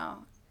don't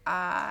know.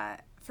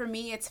 For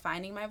me, it's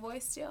finding my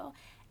voice still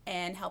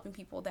and helping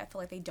people that feel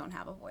like they don't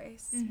have a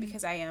voice,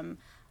 because I am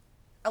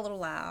a little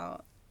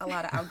loud, a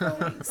lot of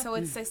outgoing. So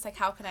it's just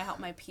how can I help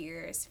my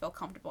peers feel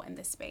comfortable in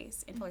this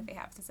space and feel like they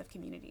have a sense of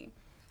community,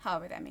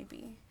 however that may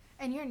be.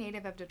 And you're a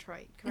native of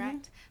Detroit,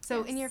 correct?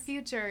 So in your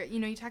future,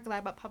 you talk a lot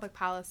about public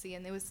policy,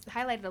 and it was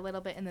highlighted a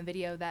little bit in the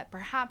video that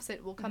perhaps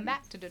it will come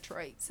back to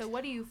Detroit. So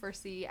what do you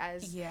foresee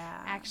as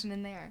action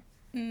in there?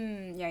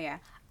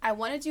 I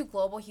want to do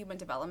global human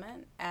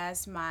development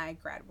as my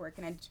grad work,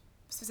 and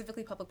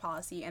specifically public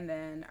policy and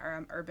then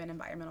urban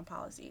environmental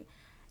policy.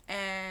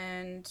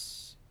 And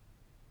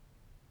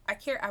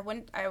I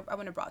went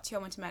abroad too. I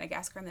went to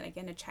Madagascar and then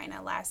again to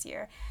China last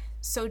year.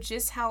 So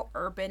just how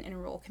urban and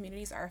rural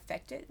communities are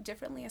affected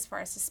differently as far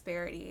as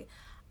disparity,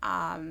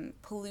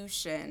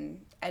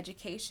 pollution,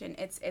 education,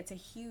 it's a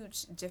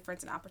huge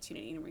difference in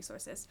opportunity and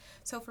resources.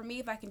 So for me,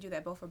 if I can do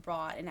that both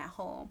abroad and at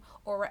home,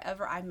 or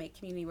wherever I make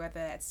community, whether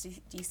that's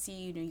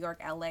DC, New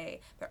York, LA,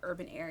 the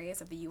urban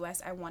areas of the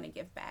U.S., I want to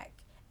give back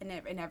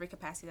in every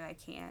capacity that I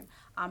can,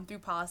 through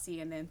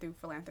policy and then through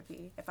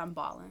philanthropy, if I'm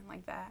balling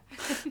like that.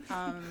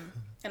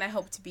 And I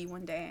hope to be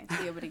one day to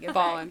be able to give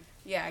balling. back.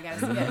 Yeah, I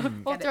gotta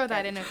We'll throw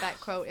that in with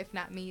that quote, if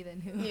not me, then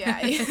who?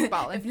 Yeah.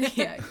 Balling.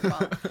 Yeah,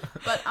 balling.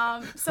 But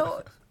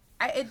so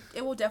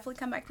it will definitely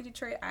come back to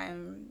Detroit.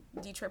 I'm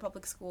Detroit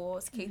Public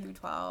Schools, K through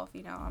 12.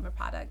 You know, I'm a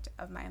product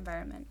of my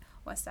environment,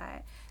 West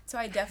Side. So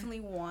I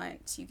definitely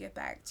want to get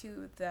back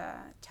to the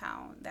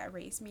town that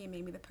raised me and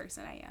made me the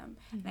person I am.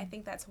 And I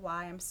think that's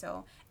why I'm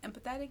so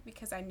empathetic,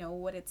 because I know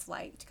what it's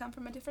like to come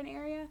from a different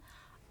area.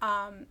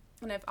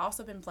 And I've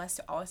also been blessed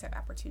to always have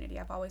opportunity.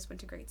 I've always went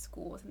to great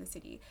schools in the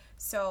city.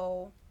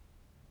 So,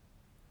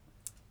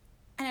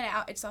 and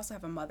I just also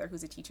have a mother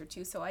who's a teacher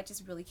too. So I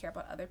just really care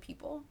about other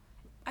people.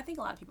 I think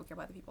a lot of people care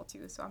about other people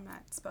too. So I'm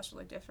not special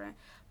or different.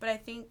 But I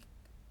think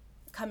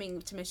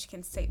coming to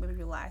Michigan State made me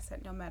realize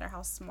that no matter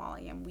how small I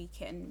am, we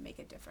can make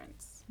a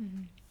difference.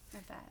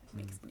 If that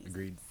makes any sense.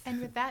 Agreed. And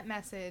with that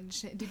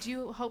message, did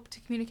you hope to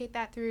communicate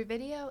that through a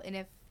video? And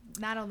if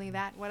not only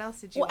that, what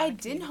else did you Well, I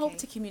want to didn't hope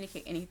to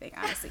communicate anything,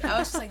 honestly. I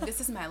was just like, this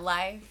is my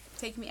life.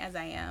 Take me as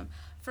I am.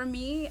 For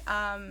me,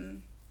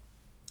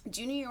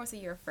 junior year was a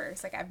year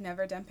first. Like, I've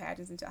never done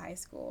pageants until high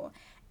school.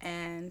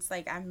 And it's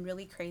like, I'm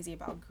really crazy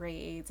about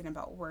grades and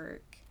about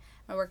work.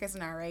 My work as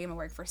an RA, my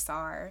work for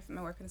SARF,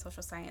 my work in the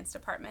social science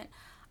department.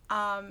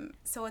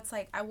 So it's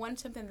like, I want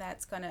something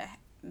that's going to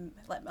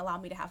allow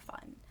me to have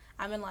fun.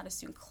 I'm in a lot of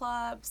student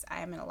clubs.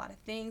 I am in a lot of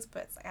things,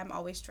 but it's like I'm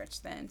always stretched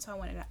thin. So I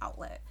wanted an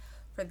outlet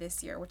for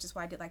this year, which is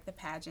why I did like the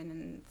pageant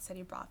and the study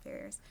abroad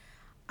fairs.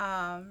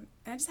 And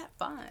I just had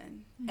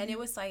fun. And it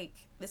was like,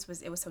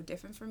 it was so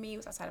different for me. It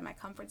was outside of my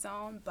comfort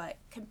zone, but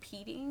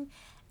competing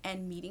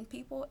and meeting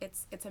people,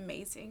 it's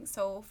amazing.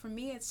 So for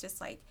me, it's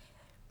just like,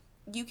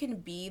 you can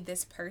be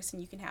this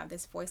person, you can have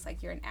this voice,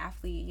 like you're an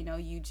athlete, you know,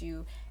 you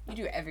do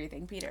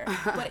everything, Peter.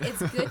 But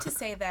it's good to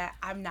say that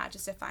I'm not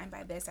just defined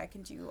by this, I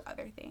can do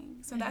other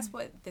things. So that's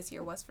what this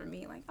year was for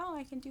me, like, oh,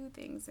 I can do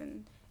things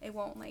and it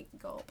won't like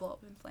blow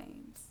up in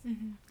flames.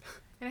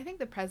 And I think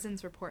the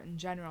President's Report in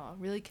general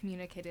really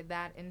communicated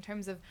that in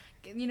terms of,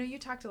 you know, you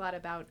talked a lot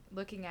about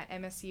looking at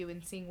MSU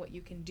and seeing what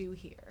you can do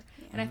here.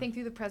 Yeah. And I think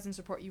through the President's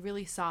Report, you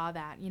really saw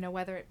that, you know,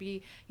 whether it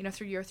be, you know,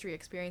 through your 3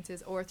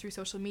 experiences or through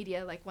social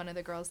media, like one of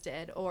the girls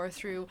did, or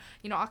through,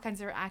 you know, all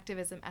kinds of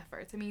activism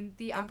efforts. I mean,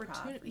 the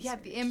opportunity,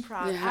 the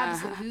improv,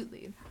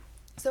 absolutely.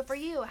 So for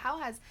you, how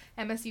has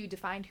MSU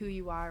defined who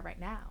you are right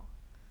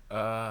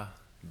now?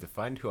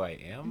 Defined who I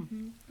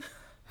am?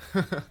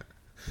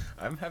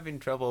 I'm having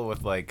trouble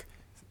with, like,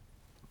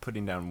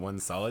 putting down one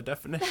solid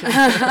definition.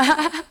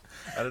 I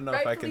don't know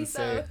if I can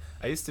say.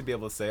 I used to be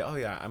able to say, oh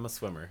yeah, I'm a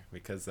swimmer,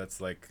 because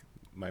that's like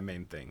my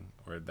main thing,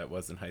 or that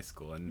was in high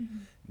school,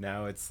 and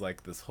now it's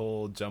like this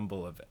whole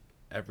jumble of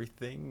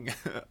everything.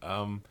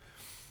 I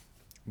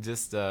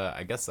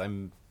guess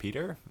I'm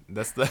Peter.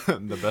 That's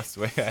the best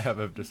way I have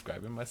of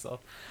describing myself.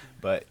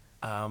 But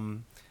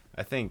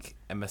I think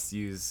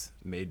MSU's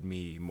made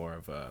me more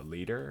of a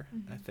leader.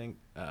 I think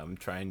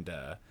trying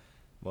to,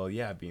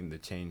 being the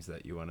change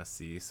that you want to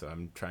see. So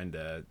I'm trying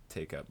to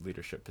take up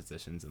leadership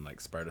positions in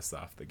like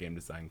Spartasoft, the game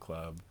design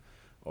club,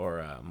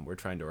 or we're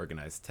trying to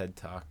organize TED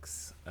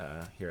Talks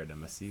here at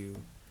MSU.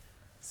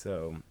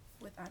 So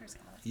with Honors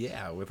College.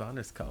 Yeah, with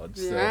Honors College.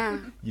 Yeah.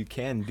 So you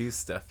can do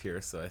stuff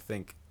here. So I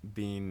think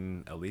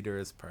being a leader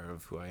is part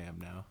of who I am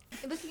now.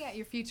 Looking at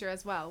your future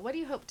as well, what do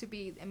you hope to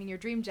be? I mean, your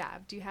dream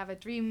job. Do you have a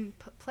dream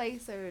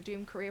place or a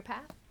dream career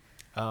path?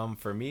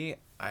 For me,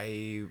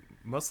 I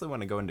mostly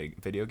want to go into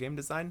video game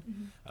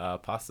design,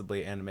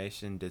 possibly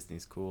animation.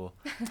 Disney's cool.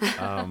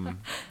 I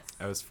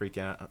was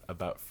freaking out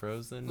about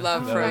Frozen.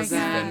 Love Frozen.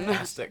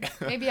 Fantastic.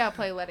 Maybe I'll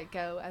play Let It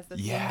Go as the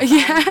theme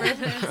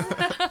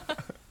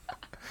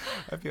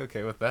I'd be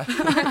okay with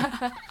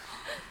that.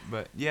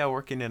 But yeah,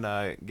 working in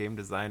a game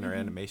design or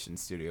animation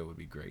studio would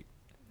be great.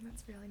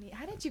 That's really neat.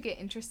 How did you get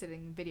interested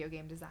in video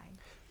game design?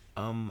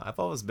 I've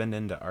always been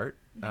into art.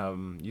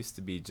 Used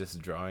to be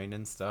just drawing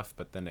and stuff,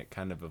 but then it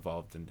kind of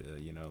evolved into,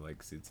 you know,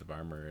 like suits of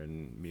armor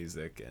and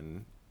music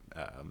and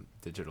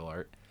digital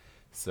art.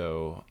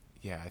 So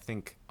yeah, I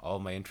think all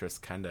my interests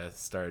kind of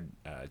started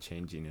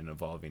changing and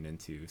evolving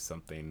into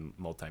something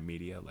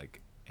multimedia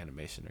like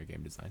animation or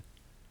game design.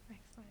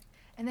 Excellent.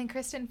 And then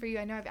Kristen, for you,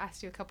 I know I've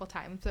asked you a couple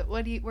times, but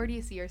where do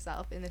you see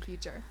yourself in the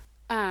future?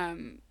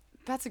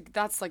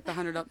 That's like the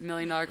 $100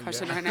 million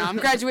question right now. I'm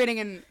graduating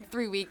in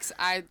 3 weeks.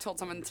 I told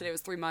someone today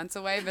was 3 months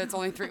away, but it's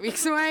only 3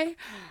 weeks away.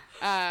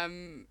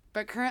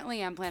 But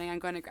currently I'm planning on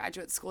going to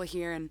graduate school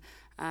here, and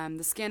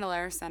the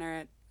Scandalaire Center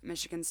at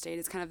Michigan State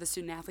is kind of the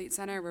student athlete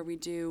center where we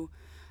do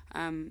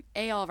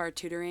all of our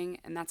tutoring,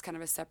 and that's kind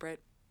of a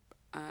separate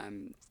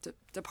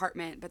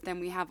department. But then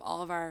we have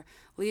all of our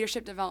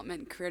leadership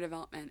development, career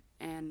development,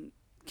 and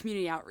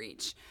community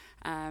outreach.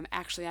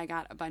 Actually, I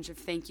got a bunch of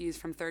thank yous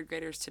from third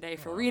graders today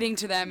for reading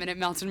to them, and it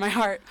melted my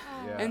heart.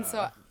 Yeah. And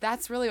so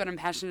that's really what I'm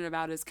passionate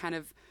about, is kind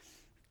of,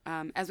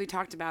 as we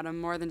talked about, I'm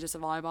more than just a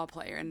volleyball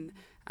player.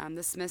 And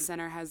the Smith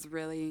Center has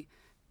really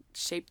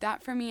shaped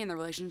that for me, and the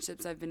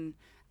relationships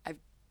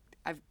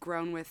I've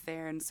grown with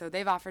there. And so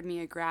they've offered me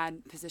a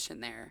grad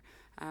position there.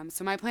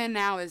 So my plan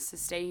now is to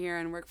stay here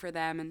and work for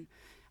them. And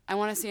I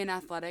want to stay in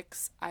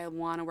athletics. I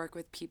want to work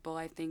with people.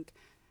 I think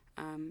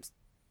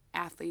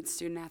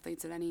student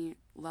athletes at any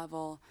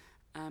level.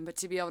 But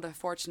to be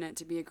fortunate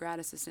to be a grad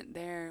assistant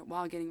there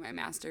while getting my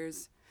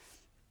master's,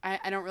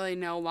 I don't really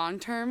know long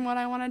term what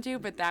I want to do,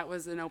 but that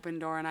was an open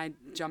door and I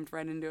jumped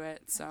right into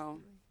it. So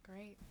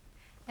great.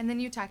 And then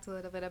you talked a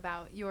little bit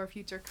about your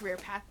future career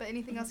path, but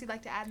anything else you'd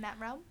like to add in that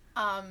realm?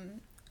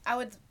 I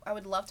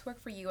would love to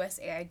work for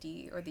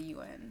USAID or the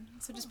UN.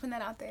 So just putting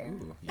that out there.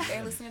 Ooh,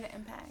 They're listening to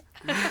Impact.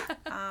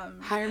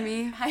 Hire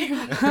me.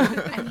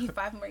 I need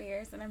 5 more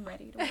years and I'm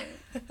ready to work.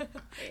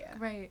 Yeah.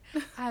 Right.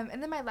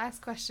 And then my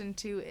last question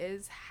too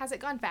is, has it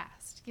gone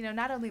fast? You know,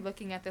 not only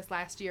looking at this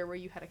last year where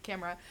you had a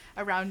camera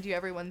around you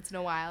every once in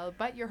a while,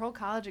 but your whole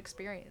college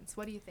experience.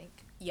 What do you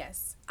think?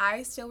 Yes.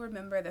 I still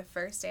remember the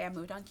first day I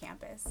moved on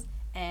campus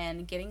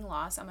and getting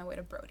lost on my way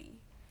to Brody.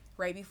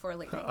 Right before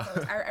late night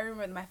close. I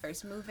remember my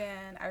first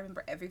move-in. I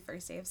remember every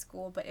first day of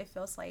school, but it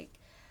feels like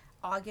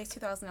August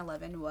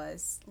 2011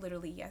 was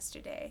literally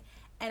yesterday.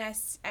 And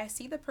I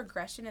see the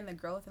progression and the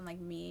growth in, like,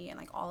 me and,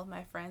 like, all of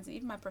my friends, and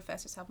even my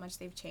professors, how much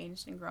they've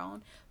changed and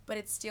grown. But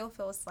it still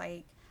feels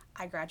like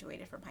I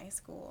graduated from high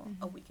school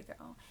a week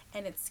ago.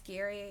 And it's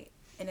scary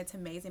and it's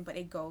amazing, but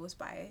it goes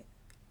by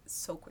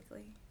so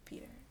quickly,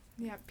 Peter.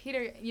 Yeah,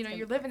 Peter, you know,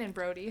 you're living in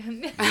Brody.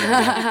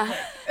 Yeah,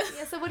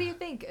 so what do you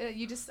think?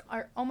 You just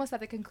are almost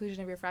at the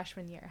conclusion of your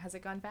freshman year. Has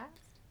it gone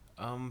fast?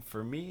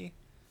 For me,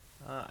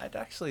 I'd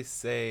actually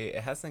say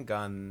it hasn't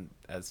gone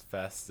as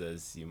fast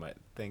as you might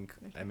think.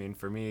 Okay. I mean,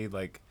 for me,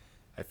 like,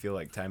 I feel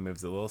like time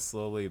moves a little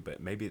slowly,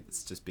 but maybe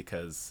it's just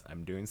because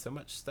I'm doing so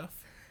much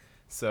stuff.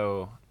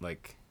 So,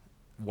 like,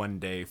 one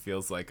day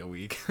feels like a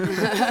week.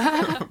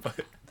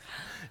 But,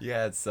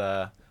 yeah, it's,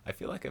 I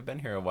feel like I've been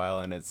here a while,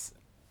 and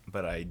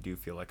but I do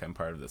feel like I'm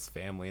part of this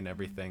family and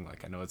everything.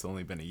 Like, I know it's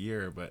only been a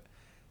year, but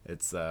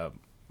it's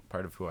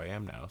part of who I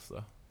am now,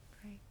 so.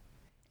 Great.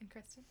 And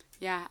Kristen?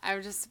 Yeah, I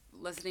was just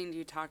listening to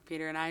you talk,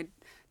 Peter, and I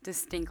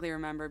distinctly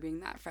remember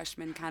being that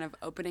freshman, kind of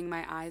opening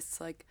my eyes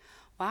to, like,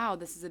 wow,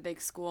 this is a big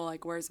school.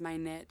 Like, where's my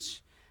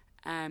niche?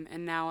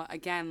 And now,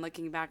 again,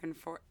 looking back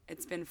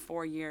it's been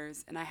 4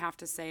 years, and I have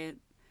to say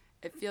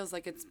it feels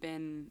like it's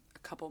been a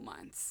couple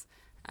months.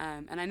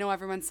 And I know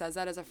everyone says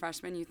that as a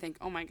freshman. You think,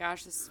 oh my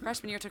gosh, this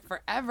freshman year took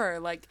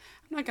forever. Like,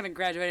 I'm not going to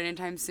graduate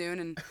anytime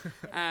soon.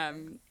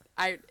 And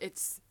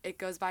it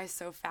goes by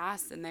so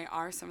fast, and they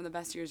are some of the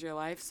best years of your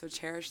life. So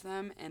cherish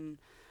them and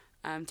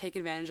take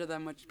advantage of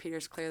them, which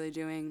Peter's clearly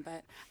doing.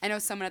 But I know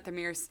someone at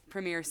the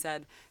premiere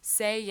said,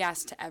 say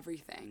yes to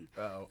everything.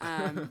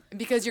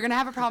 Because you're going to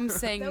have a problem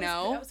saying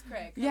no. That was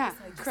Craig. Yeah,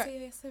 Craig.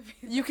 Say yes to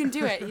everything. You can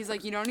do it. He's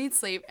like, you don't need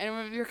sleep.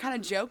 And we were kind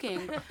of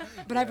joking.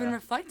 But I've been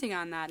reflecting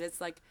on that. It's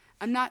like,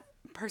 I'm not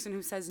a person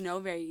who says no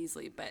very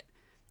easily, but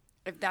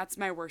if that's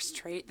my worst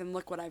trait, then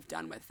look what I've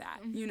done with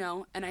that, you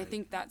know? And I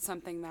think that's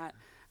something that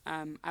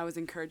I was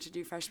encouraged to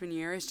do freshman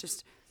year, is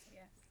just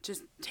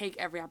take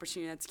every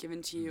opportunity that's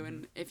given to you.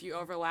 And if you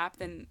overlap,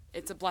 then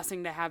it's a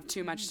blessing to have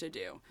too much to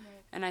do. Right.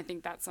 And I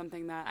think that's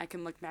something that I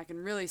can look back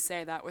and really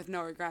say that with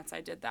no regrets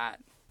I did that.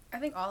 I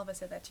think all of us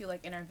said that too,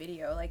 like in our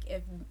video. Like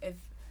if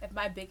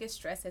my biggest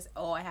stress is,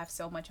 oh, I have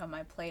so much on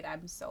my plate,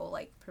 I'm so,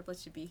 like,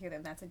 privileged to be here,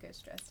 then that's a good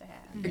stress to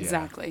have.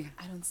 Exactly.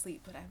 I don't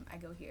sleep, but I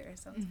go here,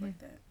 so it's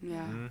worth it.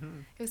 Yeah.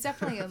 It was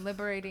definitely a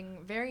liberating,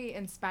 very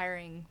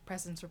inspiring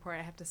presence report,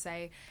 I have to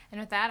say. And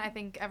with that, I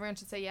think everyone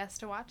should say yes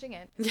to watching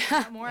it.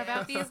 Yeah. More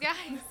about these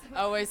guys.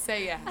 Always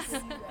say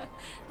yes.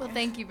 Well,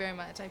 thank you very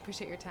much. I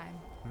appreciate your time.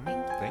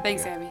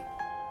 Thanks, Abby.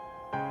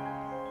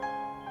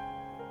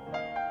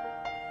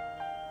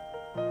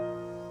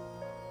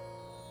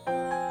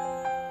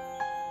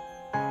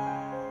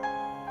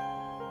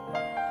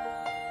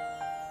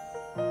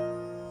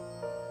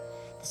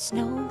 The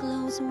snow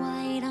glows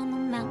white on the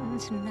mountain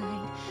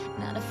tonight,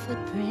 not a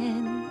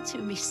footprint to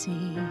be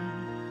seen.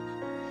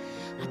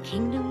 A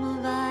kingdom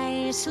of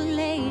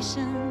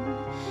isolation,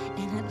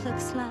 and it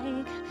looks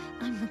like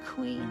I'm the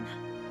queen.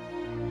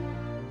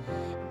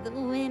 The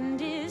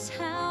wind is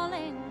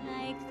howling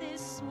like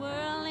this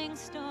swirling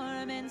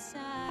storm inside.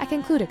 I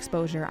conclude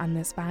Exposure on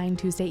this fine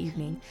Tuesday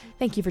evening.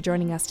 Thank you for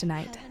joining us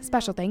tonight.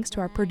 Special thanks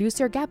to our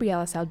producer,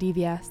 Gabriela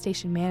Saldivia,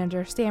 station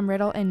manager, Sam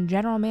Riddle, and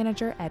general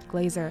manager, Ed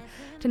Glazer.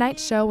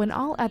 Tonight's show and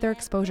all other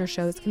Exposure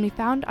shows can be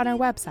found on our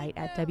website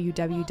at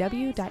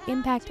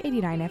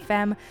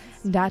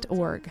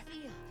www.impact89fm.org.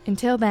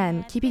 Until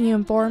then, keeping you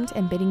informed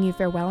and bidding you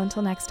farewell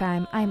until next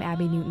time, I'm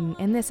Abby Newton,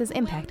 and this is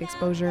Impact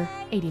Exposure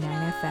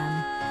 89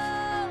 FM.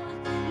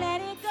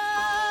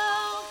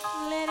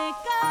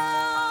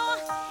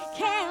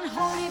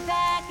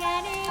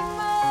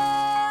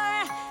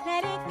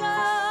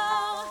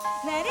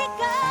 Let it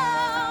go,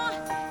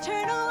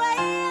 turn away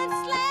and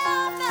slide.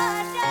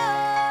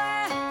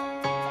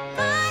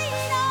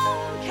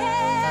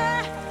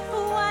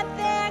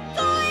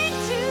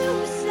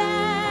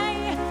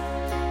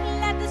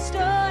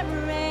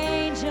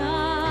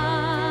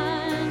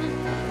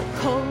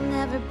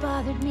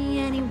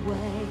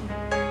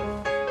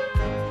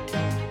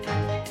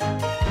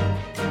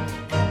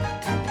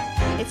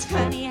 It's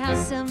funny how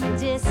some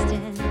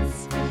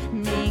distance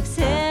makes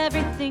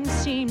everything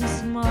seem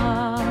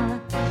small,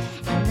 and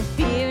the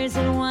fears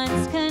that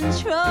once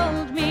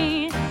controlled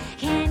me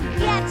can't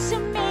get to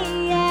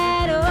me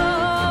at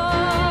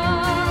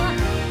all.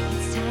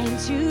 It's time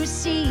to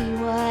see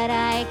what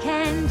I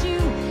can do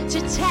to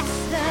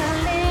test the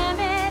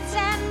limits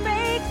and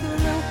break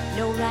through.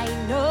 No right,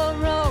 no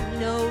wrong,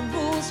 no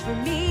rules for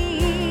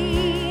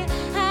me.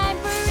 I'm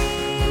free.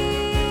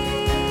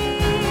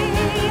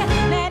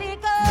 Let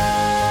it go,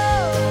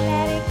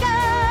 let it go.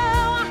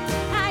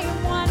 I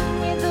am one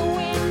with the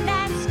wind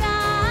and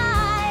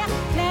sky.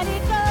 Let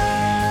it go,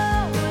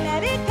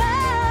 let it go.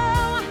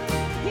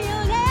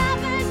 You'll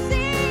never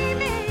see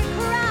me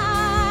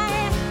cry.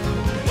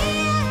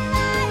 Here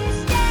I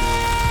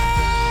stand,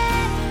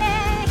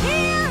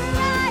 here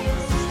I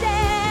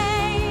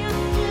stay.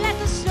 Let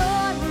the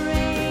storm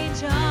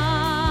rage on.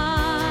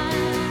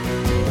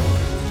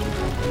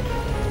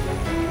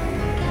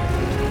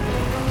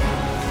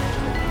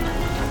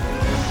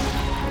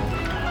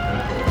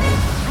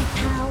 My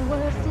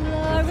power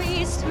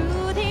flurries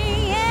through the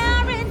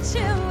air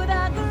into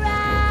the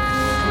ground.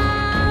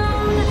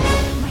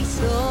 My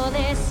soul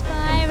is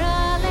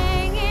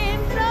spiraling in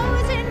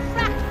frozen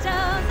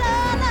fractals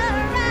all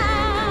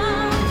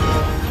around.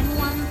 And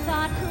one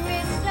thought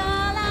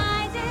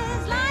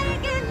crystallizes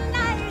like an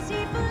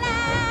icy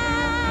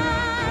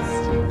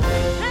blast.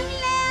 I'm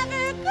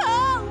never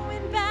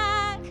going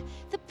back.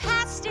 The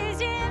past is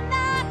in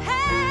the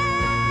past.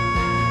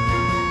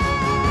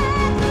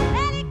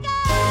 Let it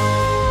go,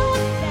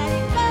 let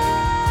it go.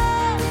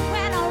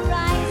 When I'll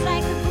rise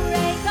like the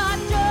break of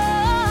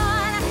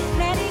dawn.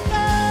 Let it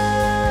go,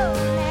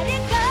 let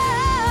it go.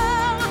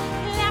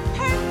 That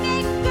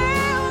perfect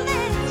girl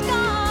that's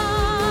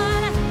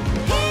gone.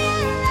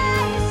 Here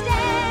I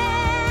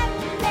stand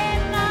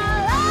in the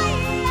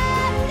light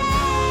of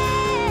day.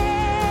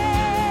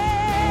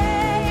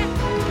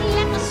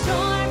 Let the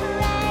storm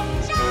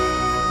rage on.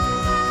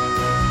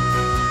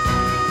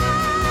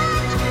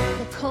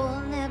 The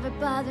cold never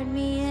bothered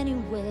me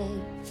anyway.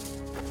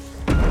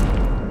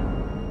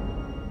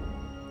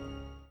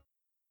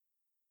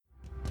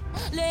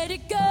 Let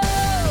it go,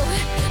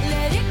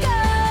 let it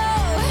go.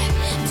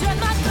 Turn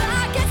my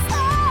pockets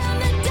on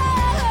the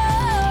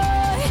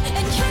door,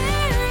 and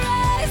here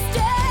I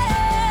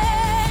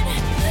stand,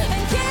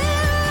 and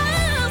here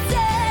I'll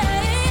stay.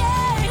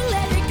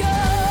 Let it go,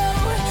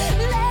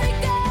 let it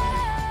go.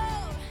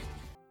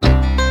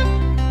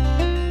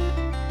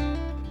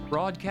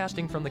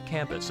 Broadcasting from the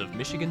campus of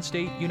Michigan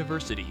State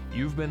University,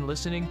 you've been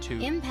listening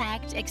to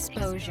Impact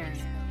Exposure.